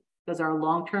state, because our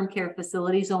long-term care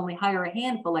facilities only hire a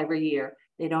handful every year.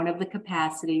 They don't have the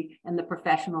capacity and the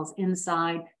professionals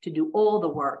inside to do all the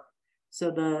work.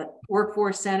 So the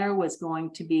Workforce Center was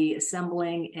going to be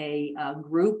assembling a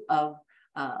group of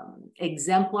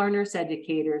exemplar nurse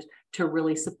educators to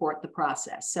really support the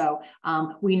process. So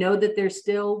we know that there's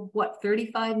still, what,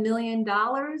 $35 million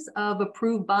of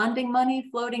approved bonding money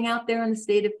floating out there in the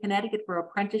state of Connecticut for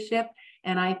apprenticeship.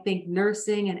 And I think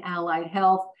nursing and allied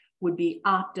health would be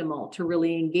optimal to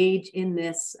really engage in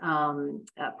this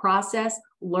process,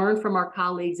 learn from our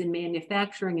colleagues in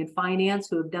manufacturing and finance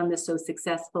who have done this so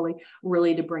successfully,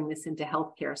 really to bring this into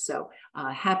healthcare. So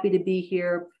happy to be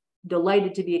here,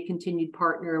 delighted to be a continued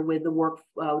partner with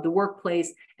the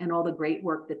workplace and all the great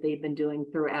work that they've been doing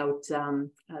throughout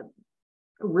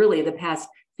really the past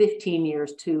 15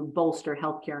 years to bolster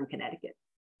healthcare in Connecticut.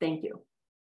 Thank you.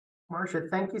 Marcia,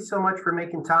 thank you so much for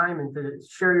making time and to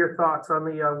share your thoughts on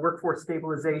the workforce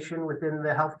stabilization within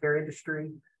the healthcare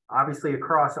industry. Obviously,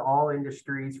 across all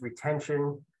industries,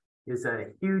 retention is a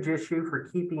huge issue for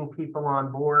keeping people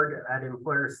on board at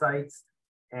employer sites.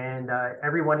 And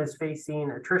everyone is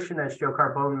facing attrition, as Joe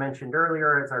Carbone mentioned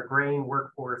earlier, as our graying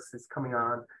workforce is coming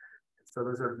on. So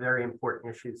those are very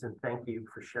important issues, and thank you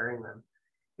for sharing them.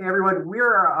 Hey everyone,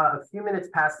 we're a few minutes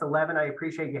past 11. I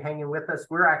appreciate you hanging with us.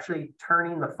 We're actually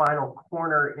turning the final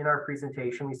corner in our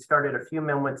presentation. We started a few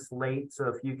moments late, so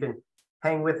if you can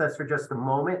hang with us for just a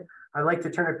moment. I'd like to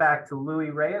turn it back to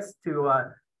Louis Reyes to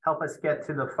help us get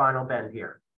to the final bend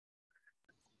here.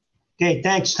 Okay,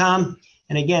 thanks, Tom.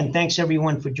 And again, thanks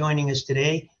everyone for joining us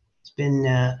today. It's been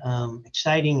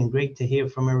exciting and great to hear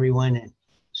from everyone, and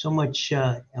so much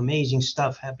amazing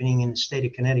stuff happening in the state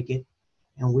of Connecticut.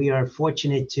 And we are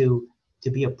fortunate to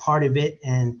be a part of it.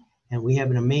 And we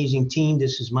have an amazing team.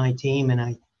 This is my team. And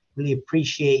I really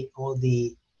appreciate all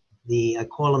the I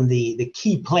call them the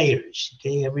key players.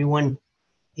 Okay, everyone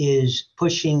is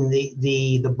pushing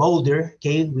the boulder.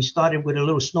 Okay, we started with a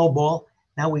little snowball.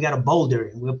 Now we got a boulder,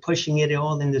 and we're pushing it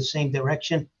all in the same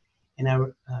direction. And I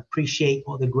appreciate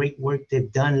all the great work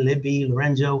they've done. Libby,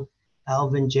 Lorenzo,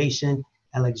 Alvin, Jason,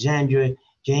 Alexandra,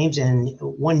 James. And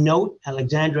one note,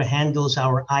 Alexandra handles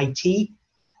our IT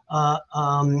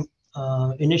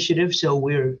initiative. So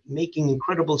we're making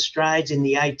incredible strides in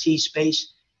the IT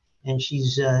space, and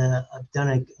she's done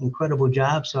an incredible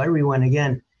job. So everyone,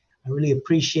 again, I really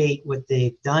appreciate what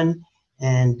they've done.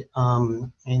 And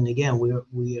again,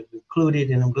 we have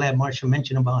included, and I'm glad Marcia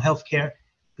mentioned about healthcare,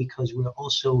 because we're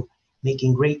also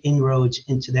making great inroads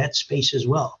into that space as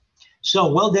well.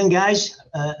 So well done, guys.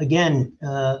 Again,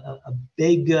 a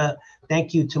big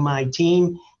thank you to my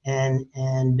team, and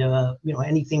you know,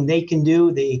 anything they can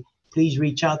do, please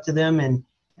reach out to them, and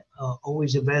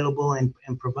always available and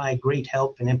provide great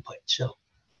help and input. So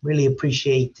really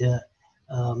appreciate you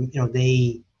know,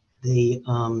 they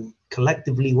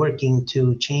collectively working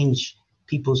to change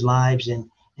people's lives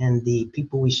and the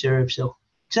people we serve. So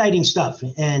exciting stuff,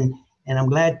 and I'm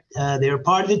glad they're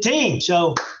part of the team.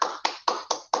 So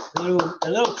a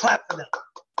little clap for them,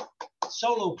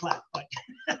 solo clap. But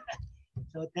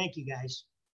so thank you, guys.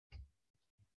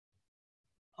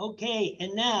 Okay,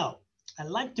 and now I'd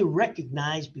like to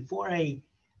recognize, before I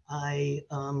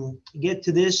get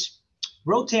to this,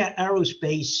 Rotair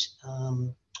Aerospace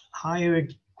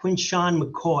hired Quinshawn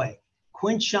McCoy.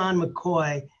 Quinshawn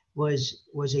McCoy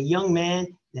was a young man.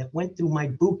 that went through my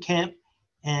boot camp,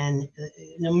 and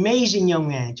an amazing young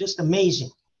man, just amazing.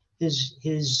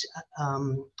 His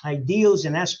ideals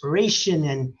and aspiration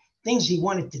and things he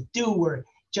wanted to do were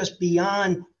just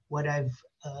beyond what I've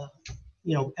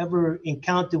ever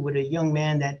encountered with a young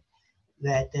man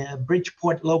that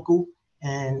Bridgeport local.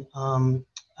 And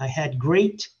I had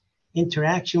great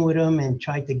interaction with him and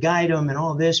tried to guide him and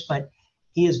all this, but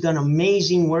he has done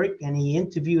amazing work, and he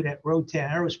interviewed at Rotair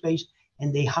Aerospace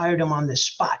and they hired him on the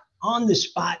spot. On the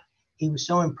spot, he was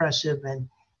so impressive. And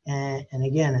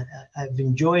again, I've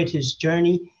enjoyed his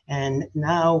journey, and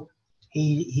now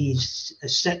he's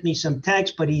sent me some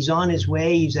text, but he's on his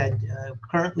way. He's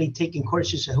currently taking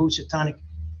courses at Housatonic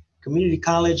Community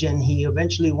College, and he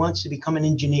eventually wants to become an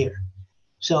engineer.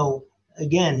 So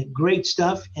again, great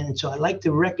stuff. And so I'd like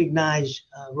to recognize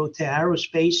Rotair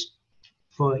Aerospace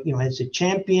for, as a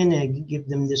champion, and give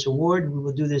them this award. We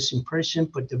will do this in person,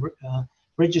 but the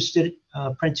Registered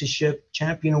Apprenticeship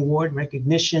Champion Award,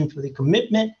 recognition for the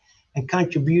commitment and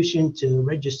contribution to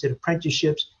registered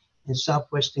apprenticeships in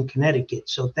Southwestern Connecticut.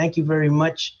 So thank you very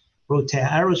much, Rotair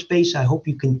Aerospace. I hope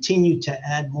you continue to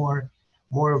add more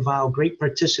of our great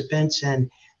participants, and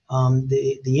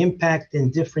the impact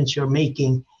and difference you're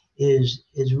making is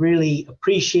really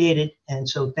appreciated. And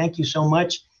so thank you so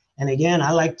much. And again,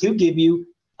 I like to give you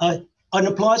an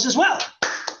applause as well.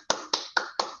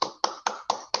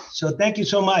 So thank you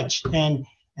so much. And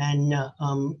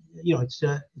it's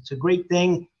a great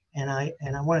thing. And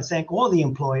I want to thank all the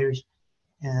employers,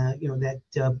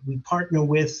 that we partner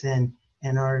with and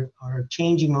are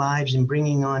changing lives and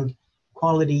bringing on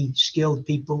quality, skilled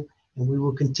people. And we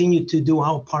will continue to do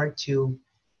our part to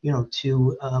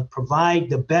provide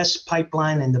the best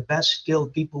pipeline and the best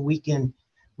skilled people we can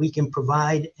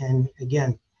provide. And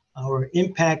again, our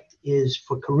impact is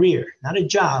for career, not a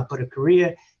job, but a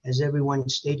career, as everyone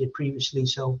stated previously.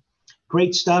 So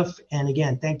great stuff. And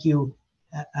again, thank you,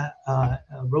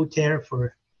 Rotair,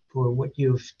 for what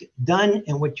you've done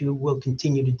and what you will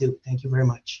continue to do. Thank you very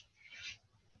much.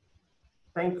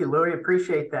 Thank you, Louis.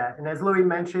 Appreciate that. And as Louis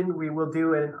mentioned, we will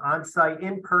do an on-site,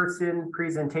 in-person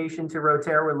presentation to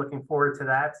Rotair. We're looking forward to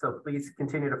that. So please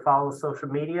continue to follow social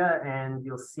media, and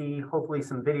you'll see hopefully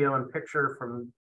some video and picture from